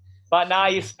 But nah,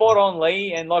 you're spot on,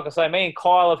 Lee. And like I say, me and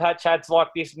Kyle have had chats like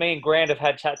this. Me and Grant have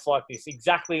had chats like this.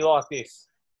 Exactly like this.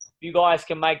 You guys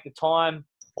can make the time.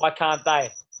 Why can't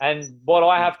they? And what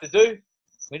I have to do,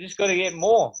 we just got to get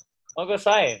more. Like I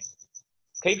say,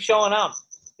 keep showing up,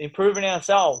 improving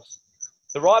ourselves.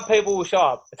 The right people will show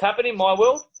up. It's happened in my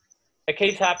world. It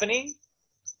keeps happening.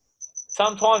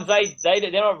 Sometimes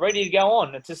they're not ready to go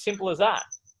on. It's as simple as that.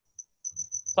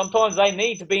 Sometimes they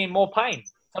need to be in more pain.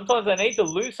 Sometimes they need to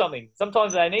lose something.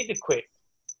 Sometimes they need to quit.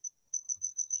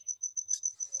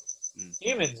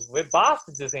 Humans, we're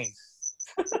bastards of things.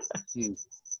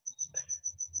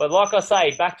 But like I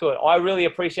say, back to it, I really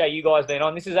appreciate you guys being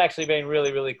on. This has actually been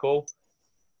really, really cool.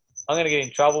 I'm going to get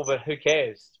in trouble, but who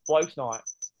cares? It's Blokes Night.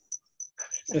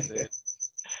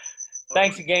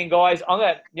 Thanks again, guys.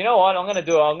 You know what? I'm gonna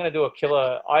do a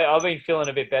killer. I've been feeling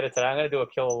a bit better today. I'm gonna do a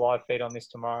killer live feed on this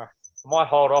tomorrow. I might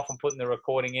hold off on putting the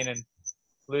recording in and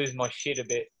lose my shit a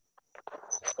bit.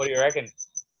 What do you reckon?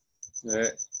 Yeah,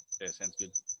 sounds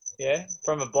good. Yeah,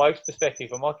 from a bloke's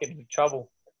perspective, I might get into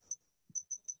trouble.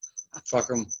 fuck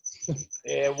them.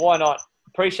 Yeah, why not?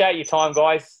 Appreciate your time,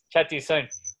 guys. Chat to you soon.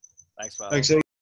 Thanks, brother. Thanks.